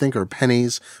now, I think, or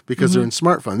pennies because they're in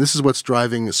smartphone. This is what's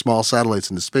driving small satellites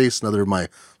into space. Another of my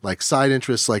like side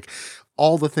interests, like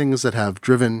all the things that have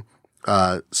driven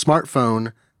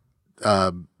smartphone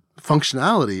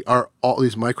functionality are all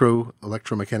these micro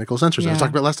electromechanical sensors. I was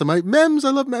talking about last time, MEMS, I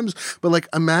love MEMS. But like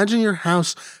imagine your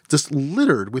house just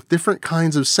littered with different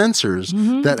kinds of sensors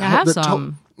that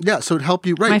help. So it help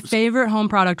you. Right. My favorite home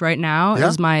product right now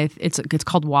is it's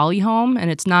called Wally Home,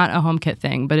 and it's not a HomeKit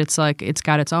thing, but it's like it's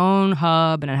got its own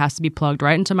hub, and it has to be plugged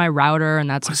right into my router, and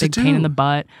that's a big pain in the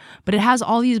butt. But it has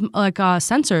all these like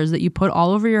sensors that you put all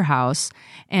over your house,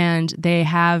 and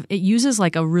it uses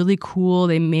like a really cool.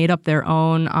 They made up their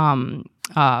own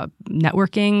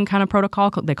networking kind of protocol.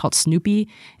 They call it Snoopy,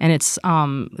 and it's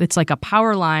like a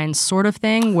power line sort of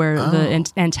thing where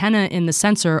the antenna in the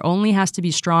sensor only has to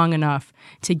be strong enough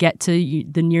to get to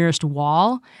the nearest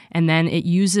wall, and then it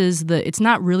uses it's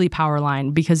not really power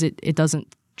line because it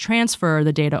doesn't transfer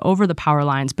the data over the power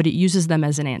lines, but it uses them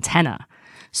as an antenna.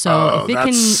 So if it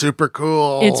that's super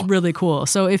cool. It's really cool.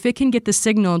 So if it can get the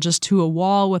signal just to a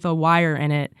wall with a wire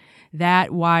in it,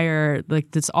 that wire, like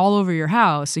that's all over your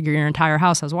house, your entire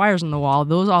house has wires on the wall,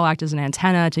 those all act as an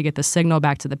antenna to get the signal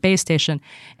back to the base station.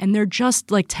 And they're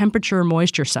just like temperature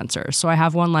moisture sensors. So I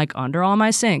have one like under all my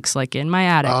sinks, like in my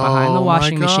attic, behind the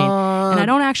washing machine. And I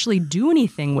don't actually do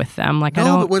anything with them. Like I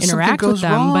don't interact with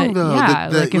them. Wrong, but yeah,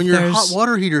 like when your hot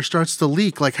water heater starts to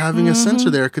leak, like having a sensor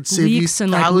there could save you thousands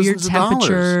and like weird of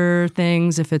temperature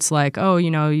things. If it's like,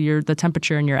 the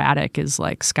temperature in your attic is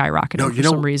like skyrocketing for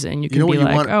some reason, you can be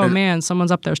like, man,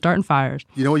 someone's up there starting fires.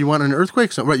 You know what you want in an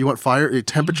earthquake zone? Right, you want a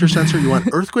temperature sensor. You want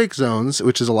earthquake zones,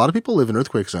 which is a lot of people live in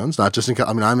earthquake zones, not just in,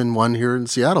 I'm in one here in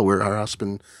Seattle where our house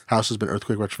has been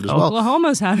earthquake retrofit as well.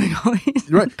 Oklahoma's having all these.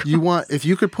 Right. If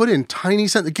you could put in tiny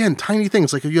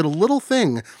things, like if you had a little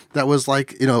thing that was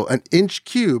like, an inch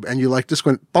cube and you like just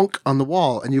went bonk on the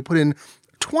wall and you put in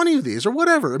 20 of these or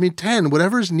whatever, 10,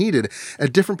 whatever is needed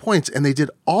at different points. And they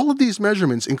did all of these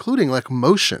measurements, including like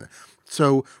motion.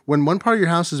 So when one part of your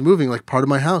house is moving, like part of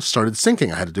my house started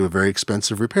sinking, I had to do a very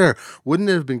expensive repair. Wouldn't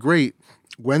it have been great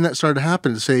when that started to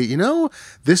happen to say,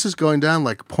 this is going down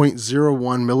like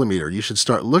 0.01 millimeter. You should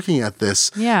start looking at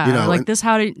this. Yeah,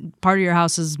 part of your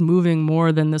house is moving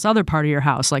more than this other part of your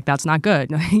house. Like that's not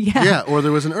good. Yeah, or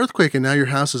there was an earthquake and now your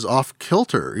house is off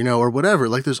kilter, or whatever.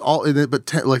 Like there's all,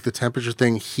 like the temperature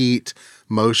thing, heat,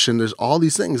 motion, there's all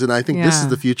these things. And I think this is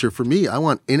the future for me. I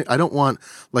don't want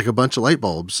like a bunch of light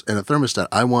bulbs and a thermostat.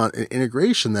 I want an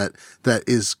integration that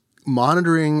is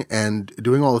monitoring and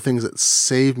doing all the things that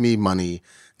save me money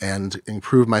and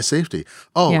improve my safety.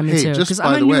 Oh, yeah, me hey, too. just by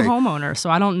I'm a the way, new homeowner,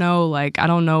 so I don't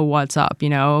know what's up,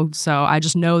 So I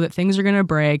just know that things are going to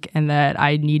break and that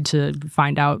I need to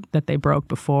find out that they broke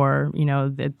before,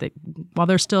 while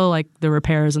they're still like the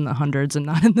repairs in the hundreds and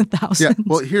not in the thousands. Yeah.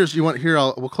 Well,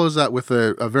 we'll close out with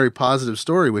a very positive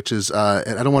story, which is,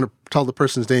 and I don't want to tell the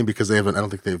person's name because I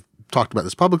don't think they've talked about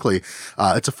this publicly.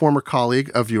 It's a former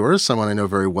colleague of yours, someone I know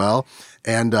very well.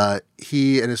 And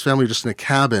he and his family were just in a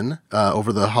cabin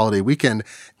over the holiday weekend.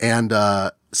 And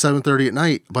 7:30 at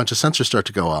night, a bunch of sensors start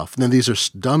to go off. And then these are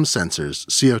dumb sensors,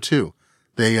 CO2.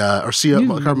 They are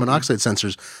carbon monoxide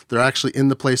sensors. They're actually in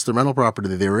the rental property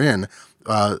that they were in.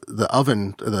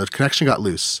 The connection got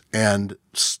loose, and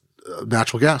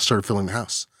natural gas started filling the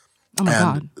house. Oh my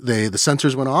God. the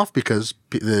sensors went off because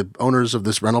the owners of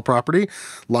this rental property,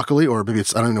 luckily, or maybe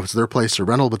it's, I don't know if it's their place or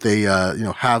rental, but they,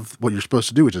 have what you're supposed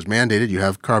to do, which is mandated. You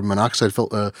have carbon monoxide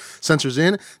sensors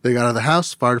in. They got out of the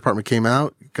house. Fire department came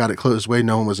out, got it closed away.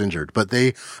 No one was injured. But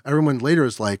everyone later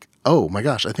is like, oh my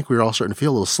gosh, I think we were all starting to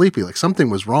feel a little sleepy. Like something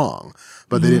was wrong,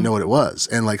 but they didn't know what it was.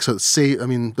 And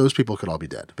those people could all be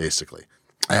dead, basically.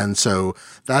 And so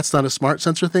that's not a smart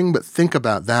sensor thing, but think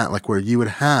about that, like where you would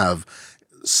have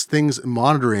things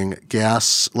monitoring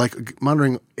gas, like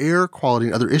monitoring air quality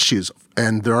and other issues.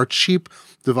 And there are cheap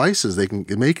devices they can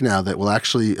make now that will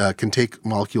actually can take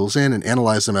molecules in and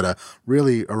analyze them at a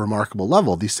remarkable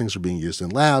level. These things are being used in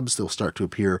labs. They'll start to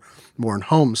appear more in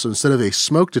homes. So instead of a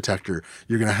smoke detector,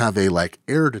 you're going to have a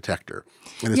air detector.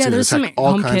 And it's there's some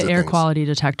all HomeKit kinds of air things. quality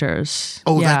detectors.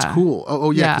 Oh, that's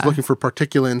cool. Yeah, 'cause looking for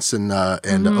particulates and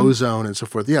ozone and so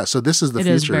forth. Yeah, so this is the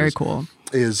future. It is very cool.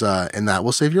 And that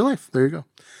will save your life. There you go.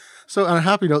 So on a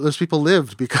happy note, those people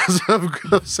lived because of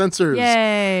sensors.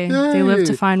 Yay. They lived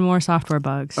to find more software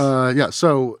bugs.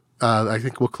 So I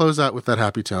think we'll close out with that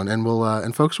happy tone, and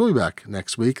and folks, we'll be back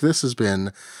next week. This has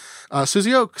been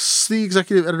Susie Oakes, the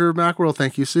executive editor of Macworld.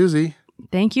 Thank you, Susie.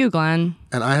 Thank you, Glenn.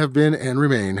 And I have been and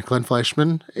remain Glenn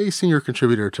Fleischman, a senior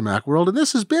contributor to Macworld. And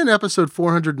this has been episode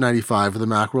 495 of the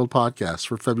Macworld podcast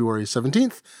for February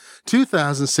 17th,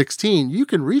 2016. You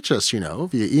can reach us, via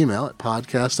email at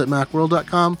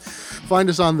podcast@macworld.com. Find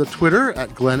us on the Twitter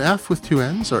at Glenn F with 2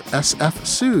 N's or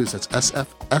SFSooz. That's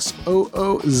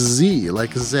SFSOOZ,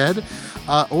 like Z.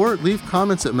 Or leave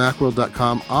comments at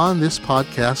macworld.com on this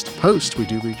podcast post. We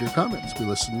do read your comments. We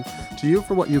listen to you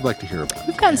for what you'd like to hear about.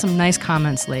 We've gotten some nice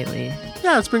comments lately.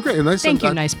 Yeah, it's been great. Thank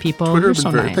you, nice people. Twitter You're so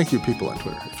nice. Thank you, people on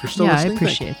Twitter. If you're still listening, I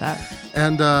appreciate that.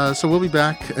 And so we'll be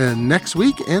back next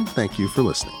week, and thank you for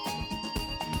listening.